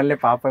చెప్పి మిమ్మల్ని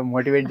పాప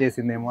మోటివేట్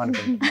చేసిందేమో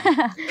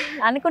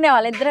అనుకునే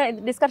వాళ్ళు ఇద్దరు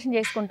డిస్కషన్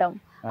చేసుకుంటాం.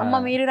 అమ్మ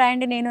మీరు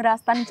రాయండి నేను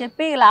రాస్తానని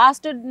చెప్పి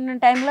లాస్ట్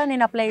టైంలో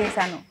నేను అప్లై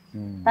చేశాను.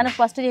 తనకు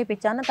ఫస్ట్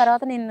చేయించాను,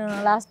 తర్వాత నేను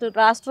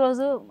లాస్ట్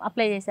రోజు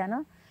అప్లై చేశాను.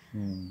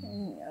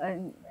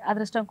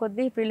 అదృష్టం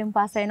కొద్దీ ప్రిలిమ్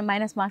పాస్ అయిన,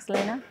 మైనస్ మార్క్స్లో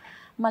అయినా.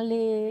 మళ్ళీ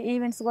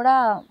ఈవెంట్స్ కూడా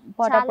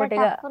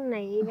పోటాపోటీగా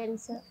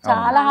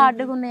చాలా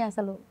హార్డ్గా ఉన్నాయి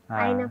అసలు.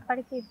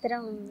 అయినప్పటికీ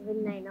ఇద్దరం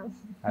విన్ అయినాం.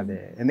 అదే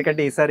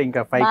ఎందుకంటే ఈసారి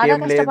ఇంకా 5K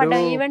కష్టపడ్డా,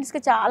 ఈవెంట్స్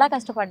కి చాలా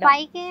కష్టపడ్డా.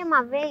 5K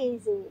అవే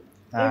ఈజీ,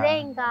 ఇదే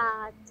ఇంకా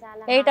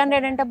చాలా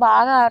 800 అంటే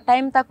బాగా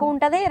టైం తక్కువ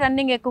ఉంటది,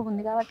 రన్నింగ్ ఎక్కువ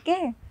ఉంది కాబట్టి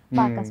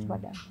బాగా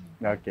కష్టపడ్డా.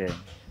 ఓకే,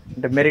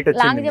 అంటే మెరిట్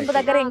వచ్చింది. లాంగ్ జంప్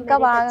దగ్గర ఇంకా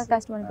బాగా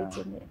కష్టం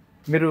అనిపించింది.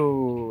 మీరు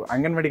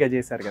అంగన్వాడిగా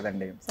చేశారు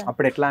కదండి,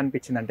 అప్పుడు ఎట్లా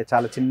అనిపించింది? అంటే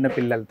చాలా చిన్న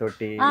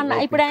పిల్లలతోటి.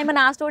 ఇప్పుడు ఆమె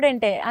నా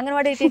స్టూడెంటే,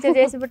 అంగన్వాడీ టీచర్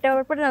చేసి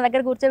పెట్టేటప్పుడు నా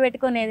దగ్గర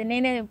కూర్చోబెట్టుకునేది,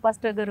 నేనే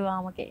ఫస్ట్ గురువు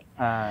ఆమెకి.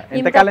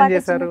 ఎంతకాలం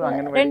చేశారు?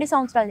 2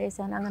 సంవత్సరాలు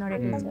చేశాను అంగన్వాడీ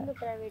టీచర్.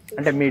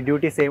 అంటే మీ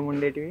డ్యూటీస్ ఏమి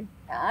ఉండేటివి?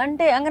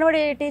 అంటే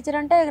అంగన్వాడీ టీచర్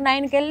అంటే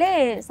 9కి వెళ్ళి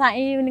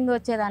ఈవినింగ్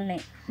వచ్చేదాన్ని.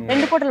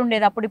 2 పూటలు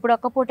ఉండేది అప్పుడు. ఇప్పుడు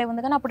ఒక్క పూటే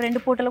ఉంది, కానీ అప్పుడు 2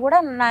 పూటలు కూడా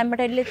నా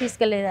ఎమ్మట వెళ్ళి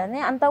తీసుకెళ్లేదాన్ని.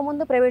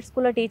 అంతకుముందు ప్రైవేట్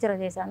స్కూల్లో టీచర్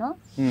చేశాను.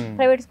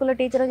 ప్రైవేట్ స్కూల్లో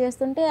టీచర్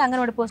చేస్తుంటే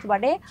అంగన్వాడీ పోస్ట్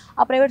పడ్డాయి.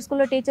 ఆ ప్రైవేట్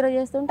స్కూల్లో టీచర్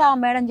చేస్తుంటే ఆ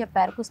మేడం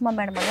చెప్పారు, కుసుమ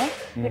మేడం అని,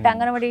 ఇటు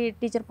అంగన్వాడీ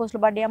టీచర్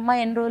పోస్టులు పడ్డాయి అమ్మ,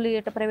 ఎన్ని రోజులు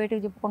ఇటు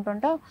ప్రైవేట్కి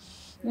చెప్పుకుంటుంటావు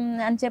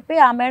అని చెప్పి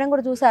ఆ మేడం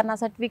కూడా చూసారు నా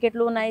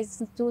సర్టిఫికెట్లు నైస్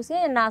చూసి,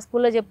 నా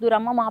స్కూల్లో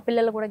చెప్తురమ్మ మా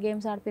పిల్లలు కూడా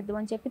గేమ్స్ ఆడిపిద్దాం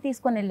అని చెప్పి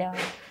తీసుకొని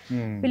వెళ్ళేవారు.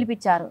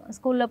 పిలిపించారు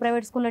స్కూల్లో,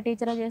 ప్రైవేట్ స్కూల్లో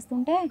టీచర్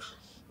చేస్తుంటే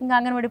ఇంకా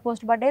అంగన్వాడీ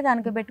పోస్ట్ పడ్డాయి.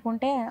 దానికి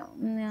పెట్టుకుంటే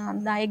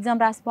ఎగ్జామ్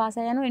రాసి పాస్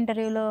అయ్యాను,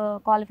 ఇంటర్వ్యూలో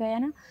క్వాలిఫై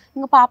అయ్యాను.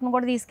 ఇంకా పాపను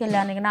కూడా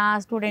తీసుకెళ్ళాను, ఇక నా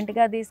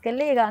స్టూడెంట్గా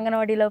తీసుకెళ్ళి ఇక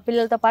అంగన్వాడీలో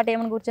పిల్లలతో పాటు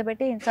ఏమైనా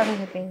కూర్చోబెట్టి చదువు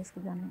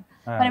చెప్పేసుకున్నాను.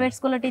 ప్రైవేట్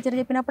స్కూల్లో టీచర్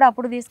చెప్పినప్పుడు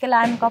అప్పుడు తీసుకెళ్ళి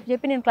ఆయన కాపు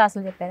చెప్పి నేను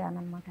క్లాసులు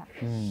చెప్పేదాన్ని అనమాట.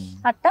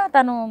 అట్టా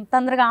తను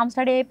తొందరగా ఆమె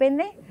స్టడీ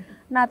అయిపోయింది,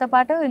 నాతో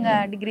పాటు ఇంకా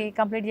డిగ్రీ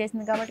కంప్లీట్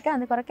చేసింది కాబట్టి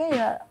అందుకొరకే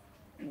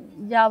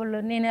జాబులు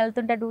నేను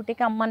వెళ్తుంటే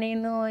డ్యూటీకి అమ్మ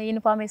నేను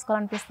యూనిఫామ్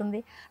వేసుకోవాలనిపిస్తుంది,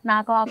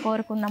 నాకు ఆ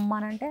కోరుకుందమ్మా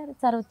అని అంటే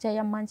సరే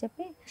వచ్చాయమ్మా అని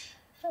చెప్పి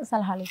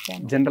సలహాలు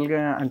ఇచ్చాను. జనరల్గా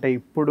అంటే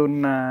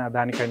ఇప్పుడున్న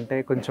దానికంటే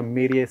కొంచెం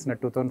మీరు చేసిన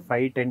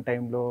 2005-10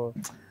 టైంలో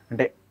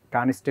అంటే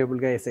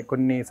కానిస్టేబుల్గా వేసే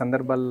కొన్ని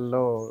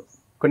సందర్భాల్లో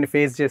కొన్ని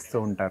ఫేస్ చేస్తూ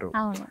ఉంటారు.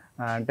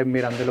 అంటే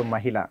మీరు అందులో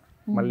మహిళ,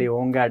 మళ్ళీ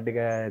హోమ్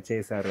గార్డ్గా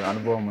చేశారు,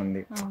 అనుభవం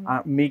ఉంది.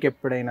 మీకు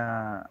ఎప్పుడైనా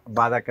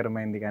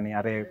బాధాకరమైంది కానీ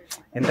అరే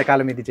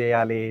ఎంతకాలం ఇది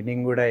చేయాలి,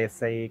 నేను కూడా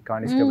ఎస్ఐ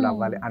కానిస్టేబుల్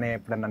అవ్వాలి అని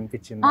ఎప్పుడైనా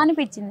అనిపించింది?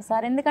 అనిపించింది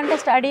సార్, ఎందుకంటే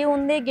స్టడీ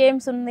ఉంది,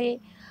 గేమ్స్ ఉంది,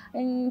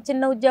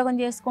 చిన్న ఉద్యోగం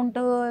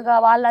చేసుకుంటూ ఇక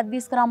వాళ్ళు అది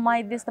తీసుకురమ్మా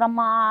ఇది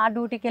తీసుకురమ్మా, ఆ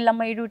డ్యూటీకి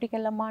వెళ్ళమ్మా ఈ డ్యూటీకి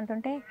వెళ్ళమ్మా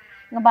అంటుంటే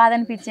ఇంకా బాధ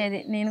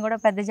అనిపించేది. నేను కూడా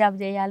పెద్ద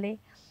జాబ్ చేయాలి,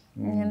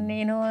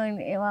 నేను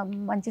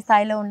మంచి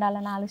స్థాయిలో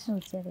ఉండాలన్న ఆలోచన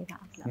వచ్చేది.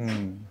 ఇక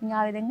ఇంకా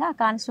ఆ విధంగా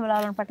కానిస్టేబుల్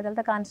అవ్వాలని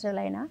పట్టుదలతో కానిస్టేబుల్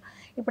అయినా.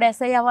 ఇప్పుడు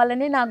ఎస్ఐ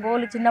అవ్వాలని నా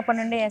గోల్, చిన్నప్పటి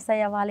నుండి ఎస్ఐ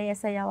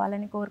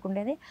అవ్వాలని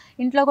కోరుకుండేది.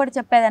 ఇంట్లో కూడా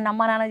చెప్పేదాన్ని,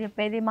 అమ్మ నాన్న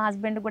చెప్పేది, మా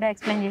హస్బెండ్ కూడా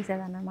ఎక్స్ప్లెయిన్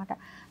చేసేదాన్ని అనమాట.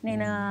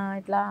 నేను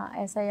ఇట్లా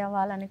ఎస్ఐ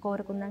అవ్వాలని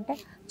కోరుకుందంటే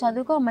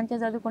చదువుకో,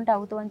 మంచిగా చదువుకుంటే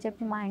అవుతావు అని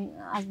చెప్పి మా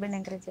హస్బెండ్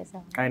ఎంకరేజ్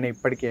చేశారు. ఆయన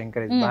ఇప్పటికీ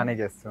ఎంకరేజ్ బాగానే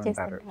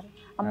చేస్తుంటారు.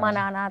 అమ్మ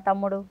నాన్న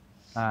తమ్ముడు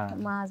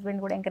మా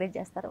హస్బెండ్ కూడా ఎంకరేజ్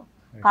చేస్తారు.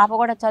 పాప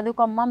కూడా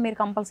చదువుకోమ్మా, మీరు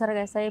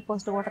కంపల్సరీగా ఎస్ఐ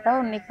పోస్ట్ కొడతావు,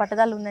 నీకు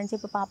పట్టుదల ఉందని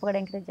చెప్పి పాప కూడా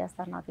ఎంకరేజ్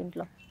చేస్తారు నాకు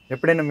ఇంట్లో.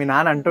 ఎప్పుడైనా మీ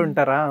నాన్న అంటూ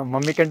ఉంటారా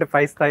మమ్మీ కంటే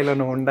పై స్థాయిలో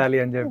నువ్వు ఉండాలి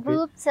అని చెప్పి?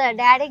 గ్రూప్స్,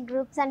 డాడీ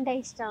గ్రూప్స్ అంటే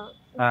ఇష్టం,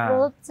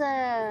 గ్రూప్స్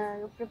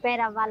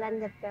ప్రిపేర్ అవ్వాలని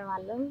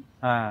చెప్పేవాళ్ళు.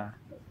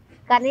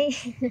 కానీ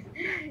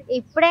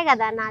ఇప్పుడే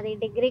కదా నాది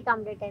డిగ్రీ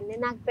కంప్లీట్ అయింది,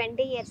 నాకు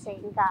 20 years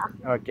ఇంకా.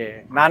 ఓకే,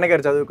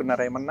 నాన్నగారు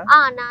చదువుకున్నారా ఏమన్నా?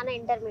 నాన్న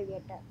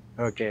ఇంటర్మీడియట్.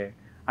 ఓకే,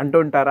 అంటూ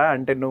ఉంటారా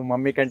అంటే నువ్వు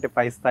మమ్మీ కంటే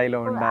పై స్థాయిలో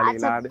ఉండాలి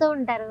చెప్తూ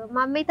ఉంటారు.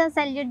 మమ్మీతో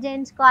సెల్యూట్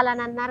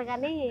చేయించుకోవాలని అన్నారు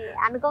కానీ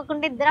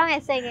అనుకోకుండా ఇద్దరం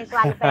ఎస్ఐకి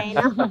క్వాలిఫై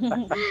అయినాం.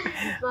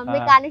 మమ్మీ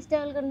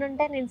కానిస్టేబుల్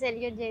ఉంటుంటే నేను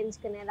సెల్యూట్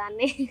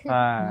చేయించుకునేదాన్ని.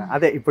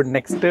 అదే ఇప్పుడు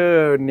నెక్స్ట్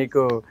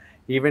నీకు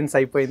ఈవెంట్స్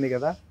అయిపోయింది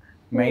కదా,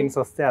 మెయిన్స్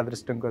వస్తే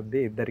అదృష్టం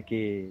కొద్దీ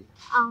ఇద్దరికి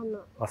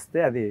వస్తే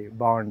అది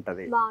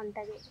బాగుంటది.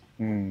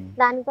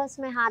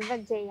 దానికోసమే హార్డ్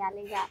వర్క్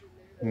చేయాలి.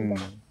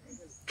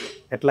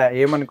 ఎట్లా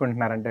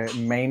ఏమనుకుంటున్నారంటే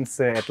మెయిన్స్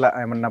ఎట్లా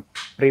ఏమన్నా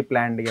ప్రీ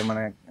ప్లాన్డ్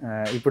ఏమన్నా?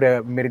 ఇప్పుడు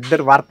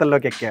మీరిద్దరు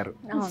వార్తల్లోకి ఎక్కారు,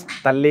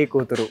 తల్లి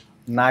కూతురు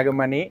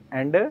నాగమణి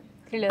అండ్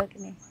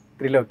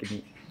త్రిలోకిని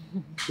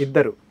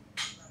ఇద్దరు.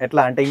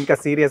 ఎట్లా అంటే ఇంకా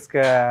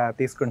సీరియస్గా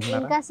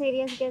తీసుకుంటున్నారా? ఇంకా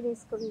సీరియస్గా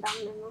తీసుకుంటాం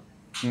మేము.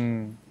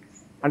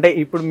 అంటే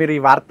ఇప్పుడు మీరు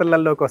ఈ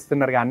వార్తలలోకి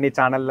వస్తున్నారు, అన్ని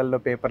ఛానళ్ళల్లో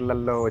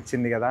పేపర్లలో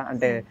వచ్చింది కదా,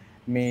 అంటే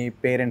మీ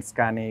పేరెంట్స్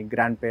కానీ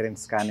గ్రాండ్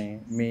పేరెంట్స్ కానీ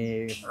మీ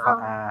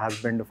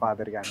హస్బెండ్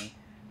ఫాదర్ కానీ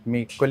మీ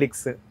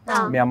కొలీగ్స్,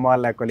 మీ అమ్మ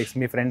వాళ్ళ కొలీగ్స్,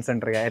 మీ ఫ్రెండ్స్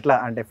అంటారుగా, ఎట్లా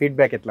అంటే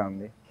ఫీడ్బ్యాక్ ఎట్లా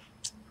ఉంది?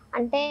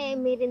 అంటే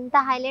మీరు ఇంత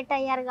హైలైట్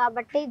అయ్యారు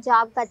కాబట్టి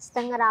జాబ్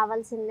ఖచ్చితంగా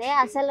రావాల్సిందే.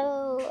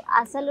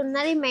 అసలు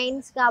ఉన్నది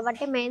మెయిన్స్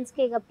కాబట్టి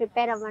మెయిన్స్కి ఇక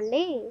ప్రిపేర్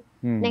అవ్వండి,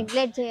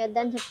 నెగ్లెక్ట్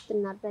చేయొద్దని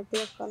చెప్తున్నారు ప్రతి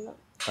ఒక్కళ్ళు.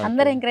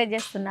 అందరూ ఎంకరేజ్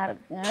చేస్తున్నారు.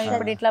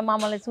 ఇప్పుడు ఇట్లా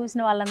మమ్మల్ని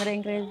చూసిన వాళ్ళందరూ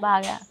ఎంకరేజ్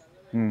బాగా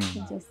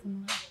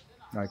చేస్తున్నారు.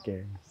 ఓకే,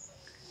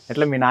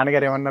 ఎట్లా మీ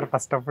నాన్నగారు ఏమన్నారు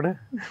ఫస్ట్ అప్పుడు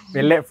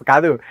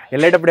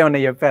వెళ్ళేటప్పుడు ఏమన్నా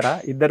చెప్పారా?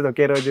 ఇద్దరు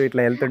ఒకే రోజు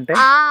ఇట్లా వెళ్తుంటే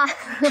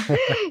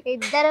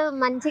ఇద్దరు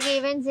మంచిగా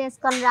ఈవెంట్స్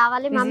చేసుకొని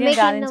రావాలి,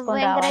 మమ్మీకి నువ్వు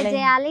ఎంకరేజ్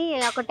చేయాలి,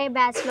 ఒకటే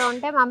బ్యాచ్ లో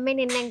ఉంటే మమ్మీ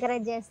నిన్ను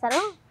ఎంకరేజ్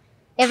చేస్తారు,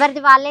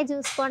 ఎవరిది వాళ్ళే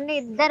చూసుకోండి,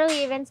 ఇద్దరు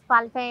ఈవెంట్స్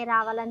క్వాలిఫై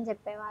రావాలని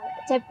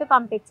చెప్పి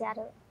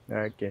పంపించారు.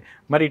 ఓకే,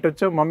 మరి ఇటు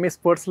వచ్చో మమ్మీ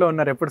స్పోర్ట్స్ లో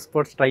ఉన్నారు, ఎప్పుడు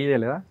స్పోర్ట్స్ ట్రై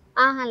చేయలేదా?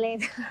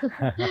 లేదు,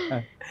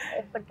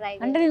 ఎప్పుడు ట్రై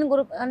అంటే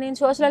నేను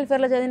సోషల్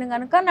వెల్ఫేర్ లో చదివిన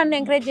కనుక నన్ను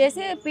ఎంకరేజ్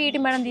చేసి పీఈటీ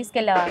మేడం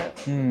తీసుకెళ్లేవారు.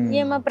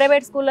 ఏమో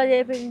ప్రైవేట్ స్కూల్లో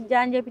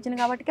జాయిన్ చేయించిన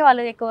కాబట్టి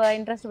వాళ్ళు ఎక్కువ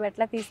ఇంట్రెస్ట్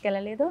పెట్టలా,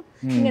 తీసుకెళ్ళలేదు.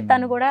 ఇంకా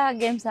తను కూడా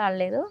గేమ్స్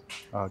ఆడలేదు.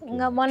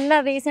 ఇంకా మొన్న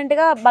రీసెంట్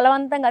గా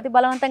అతి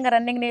బలవంతంగా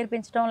రన్నింగ్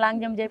నేర్పించడం,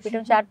 లాంగ్ జంప్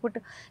చేయించడం, షార్ట్ పుట్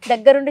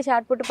దగ్గరుండి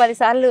షార్ట్ పుట్ 10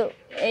 సార్లు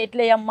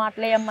ఎట్లేయమ్మా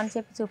అట్లేయమ్మని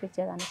చెప్పి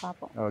చూపించేదాన్ని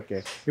పాపం. ఓకే,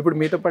 ఇప్పుడు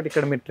మీతో పాటు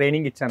ఇక్కడ మీరు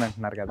ట్రైనింగ్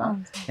ఇచ్చానంటున్నారు కదా,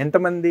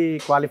 ఎంతమంది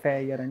క్వాలిఫై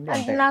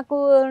అయ్యారండి? నాకు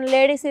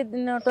లేడీస్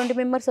 20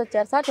 మెంబర్స్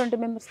వచ్చారు సార్, 20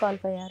 మెంబర్స్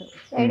క్వాలిఫై అయ్యారు.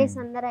 లేడీస్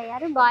అందరూ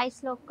అయ్యారు, బాయ్స్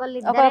లో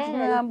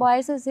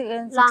బాయ్స్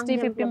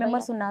 60-50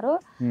 మెంబర్స్ ఉన్నారు.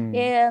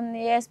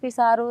 ASP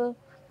sir,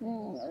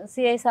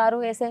 CI sir,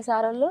 SI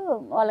sir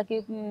వాళ్ళకి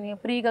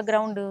ఫ్రీగా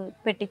గ్రౌండ్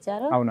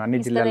పెట్టించారు,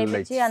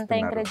 అంతా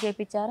ఎంకరేజ్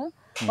చేయించారు.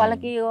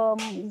 వాళ్ళకి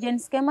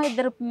జెంట్స్ కేమో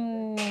ఇద్దరు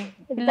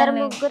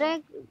ముగ్గురే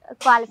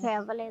క్వాలిఫై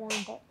అవ్వలేదు,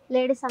 అంటే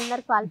లేడీస్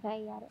అందరు క్వాలిఫై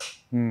అయ్యారు.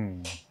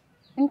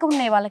 ఇంకా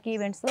ఉన్నాయి వాళ్ళకి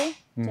ఈవెంట్స్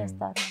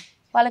చేస్తారు.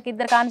 వాళ్ళకి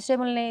 2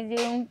 కానిస్టేబుల్ని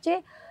ఉంచి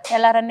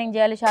ఎలా రన్నింగ్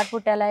చేయాలి, షార్ట్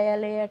పుట్ ఎలా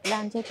వేయాలి ఎట్లా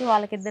అని చెప్పి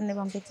వాళ్ళకి 2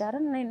 పంపించారు.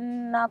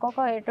 నాకు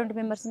ఒక 20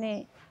 మెంబర్స్ని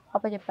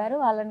చెప్పారు,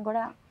 వాళ్ళని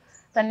కూడా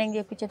running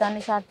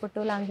చేయించేదాన్ని, shot put,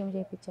 long jump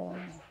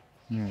చేయించేదాన్ని.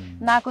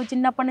 నాకు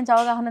చిన్నప్పటి నుంచి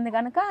అవగాహన ఉంది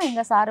కనుక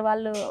ఇంకా సార్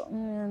వాళ్ళు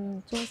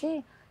చూసి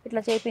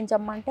ఇట్లా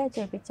చేయించమ్మంటే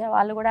చేయించా.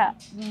 వాళ్ళు కూడా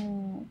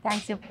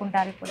థ్యాంక్స్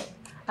చెప్పుకుంటారు, ఇప్పుడు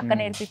అక్కడ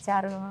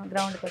నేర్పించారు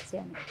గ్రౌండ్కి వచ్చి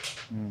అని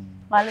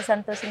వాళ్ళు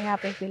సంతోషంగా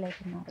హ్యాపీ ఫీల్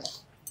అవుతున్నారు.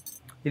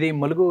 ఇది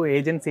ములుగు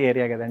ఏజెన్సీ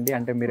ఏరియా కదండి,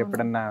 అంటే మీరు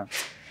ఎప్పుడన్నా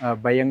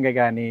భయంగా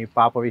కానీ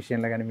పాప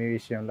విషయంలో కానీ మీ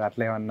విషయంలో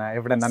అట్లా ఏమన్నా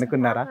ఎప్పుడన్నా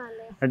అనుకున్నారా?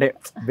 అంటే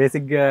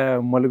బేసిక్గా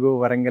ములుగు,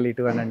 వరంగల్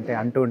ఇటు అని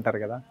అంటూ ఉంటారు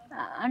కదా.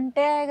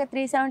 అంటే ఇక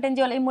 317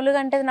 జీవోలు, ఈ ములుగు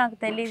అంటే నాకు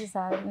తెలియదు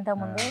సార్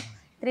ఇంతకుముందు.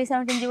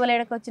 317 జీవోలు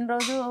ఏడకి వచ్చిన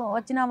రోజు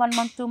వచ్చిన 1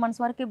 మంత్ 2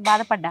 మంత్స్ వరకు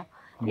బాధపడ్డా,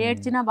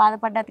 ఏడ్చినా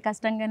బాధపడ్డా, అతి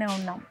కష్టంగానే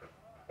ఉన్నాం.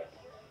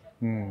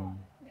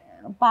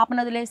 పాపను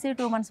వదిలేసి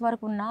 2 మంత్స్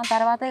వరకు ఉన్నా.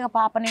 తర్వాత ఇక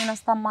పాప నేను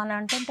వస్తామ్మా అని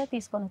అంటే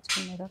తీసుకొని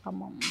వచ్చుకున్నాడు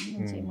ఖమ్మం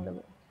నుంచి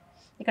ములుగు,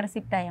 ఇక్కడ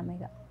షిఫ్ట్ అయ్యాము.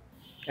 ఇక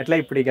ఎట్లా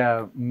ఇప్పుడు ఇక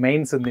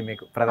మెయిన్స్ ఉంది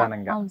మీకు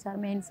ప్రధానంగా? అవును సార్,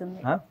 మెయిన్స్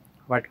ఉంది.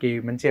 వాటికి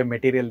మంచిగా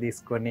మెటీరియల్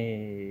తీసుకొని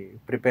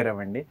ప్రిపేర్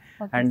అవ్వండి.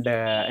 అండ్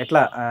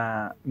ఎట్లా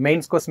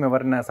మెయిన్స్ కోసం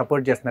ఎవరైనా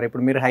సపోర్ట్ చేస్తున్నారు?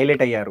 ఇప్పుడు మీరు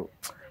హైలైట్ అయ్యారు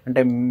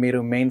అంటే మీరు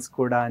మెయిన్స్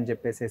కూడా అని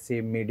చెప్పేసి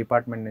మీ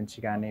డిపార్ట్మెంట్ నుంచి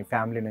కానీ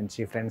ఫ్యామిలీ నుంచి,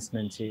 ఫ్రెండ్స్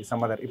నుంచి,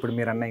 సమ్మదర్ ఇప్పుడు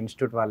మీరు అన్న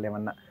ఇన్స్టిట్యూట్ వాళ్ళు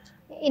ఏమన్నా?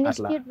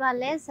 ఇన్స్టిట్యూట్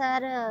వాళ్ళే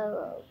సార్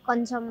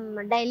కొంచెం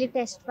డైలీ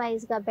టెస్ట్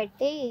వైజ్ గా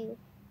పెట్టి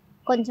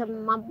కొంచెం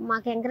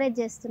మాకు ఎంకరేజ్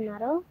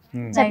చేస్తున్నారు.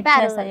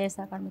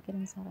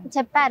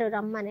 చెప్పారు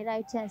రమ్మని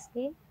రైట్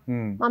చేసి,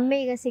 మమ్మీ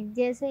ఇక సిక్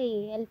చేసి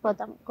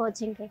వెళ్ళిపోతాం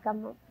కోచింగ్ కి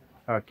Khammam.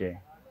 Okay,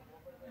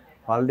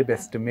 all the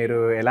best. మీరు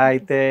ఎలా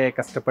అయితే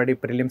కష్టపడి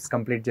ప్రిలిమ్స్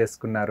కంప్లీట్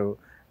చేసుకున్నారు,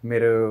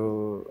 మీరు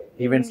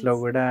ఈవెంట్స్లో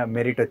కూడా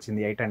మెరిట్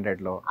వచ్చింది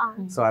 800లో.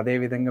 సో అదే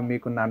విధంగా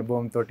మీకున్న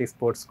అనుభవంతో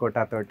స్పోర్ట్స్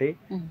కోటా తోటి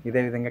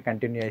ఇదే విధంగా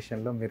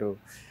కంటిన్యూయేషన్లో మీరు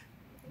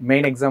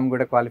మెయిన్ ఎగ్జామ్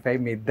కూడా క్వాలిఫై,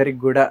 మీ ఇద్దరికి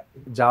కూడా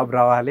జాబ్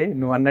రావాలి.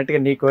 నువ్వు అన్నట్టుగా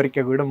నీ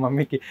కోరిక కూడా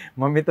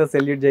మమ్మీతో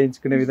సెల్యూట్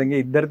చేయించుకునే విధంగా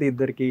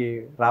ఇద్దరికి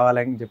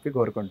రావాలని చెప్పి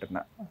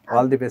కోరుకుంటున్నా.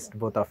 All the best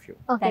both of you.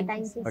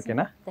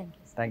 ఓకేనా?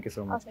 Thank you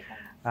so much.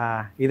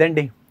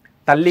 ఇదండి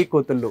తల్లి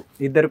కూతుళ్ళు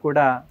ఇద్దరు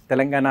కూడా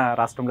తెలంగాణ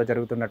రాష్ట్రంలో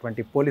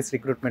జరుగుతున్నటువంటి పోలీస్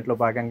రిక్రూట్మెంట్లో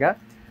భాగంగా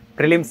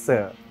ప్రిలిమ్స్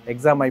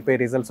ఎగ్జామ్ అయిపోయి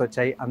రిజల్ట్స్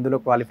వచ్చాయి, అందులో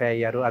క్వాలిఫై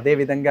అయ్యారు.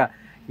 అదేవిధంగా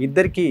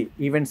ఇద్దరికి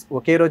ఈవెంట్స్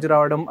ఒకే రోజు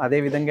రావడం,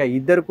 అదేవిధంగా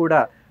ఇద్దరు కూడా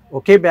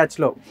ఒకే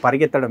బ్యాచ్లో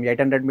పరిగెత్తడం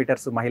 800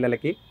 మీటర్స్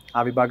మహిళలకి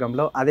ఆ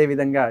విభాగంలో,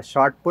 అదేవిధంగా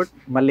షార్ట్ పుట్,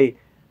 మళ్ళీ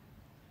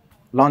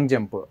లాంగ్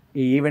జంప్,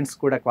 ఈ ఈవెంట్స్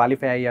కూడా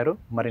క్వాలిఫై అయ్యారు.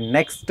 మరి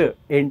నెక్స్ట్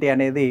ఏంటి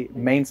అనేది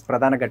మెయిన్స్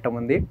ప్రధాన ఘట్టం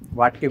ఉంది,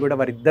 వాటికి కూడా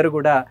వారిద్దరు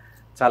కూడా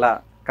చాలా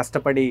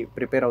కష్టపడి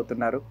ప్రిపేర్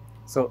అవుతున్నారు.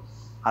 సో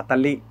ఆ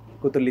తల్లి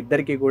కూతుళ్ళు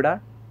ఇద్దరికీ కూడా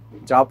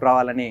జాబ్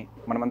రావాలని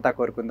మనమంతా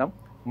కోరుకుందాం.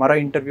 మరో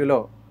ఇంటర్వ్యూలో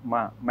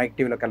మా మైక్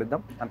టీవీలో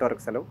కలుద్దాం.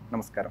 అంతవరకు సెలవు,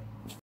 నమస్కారం.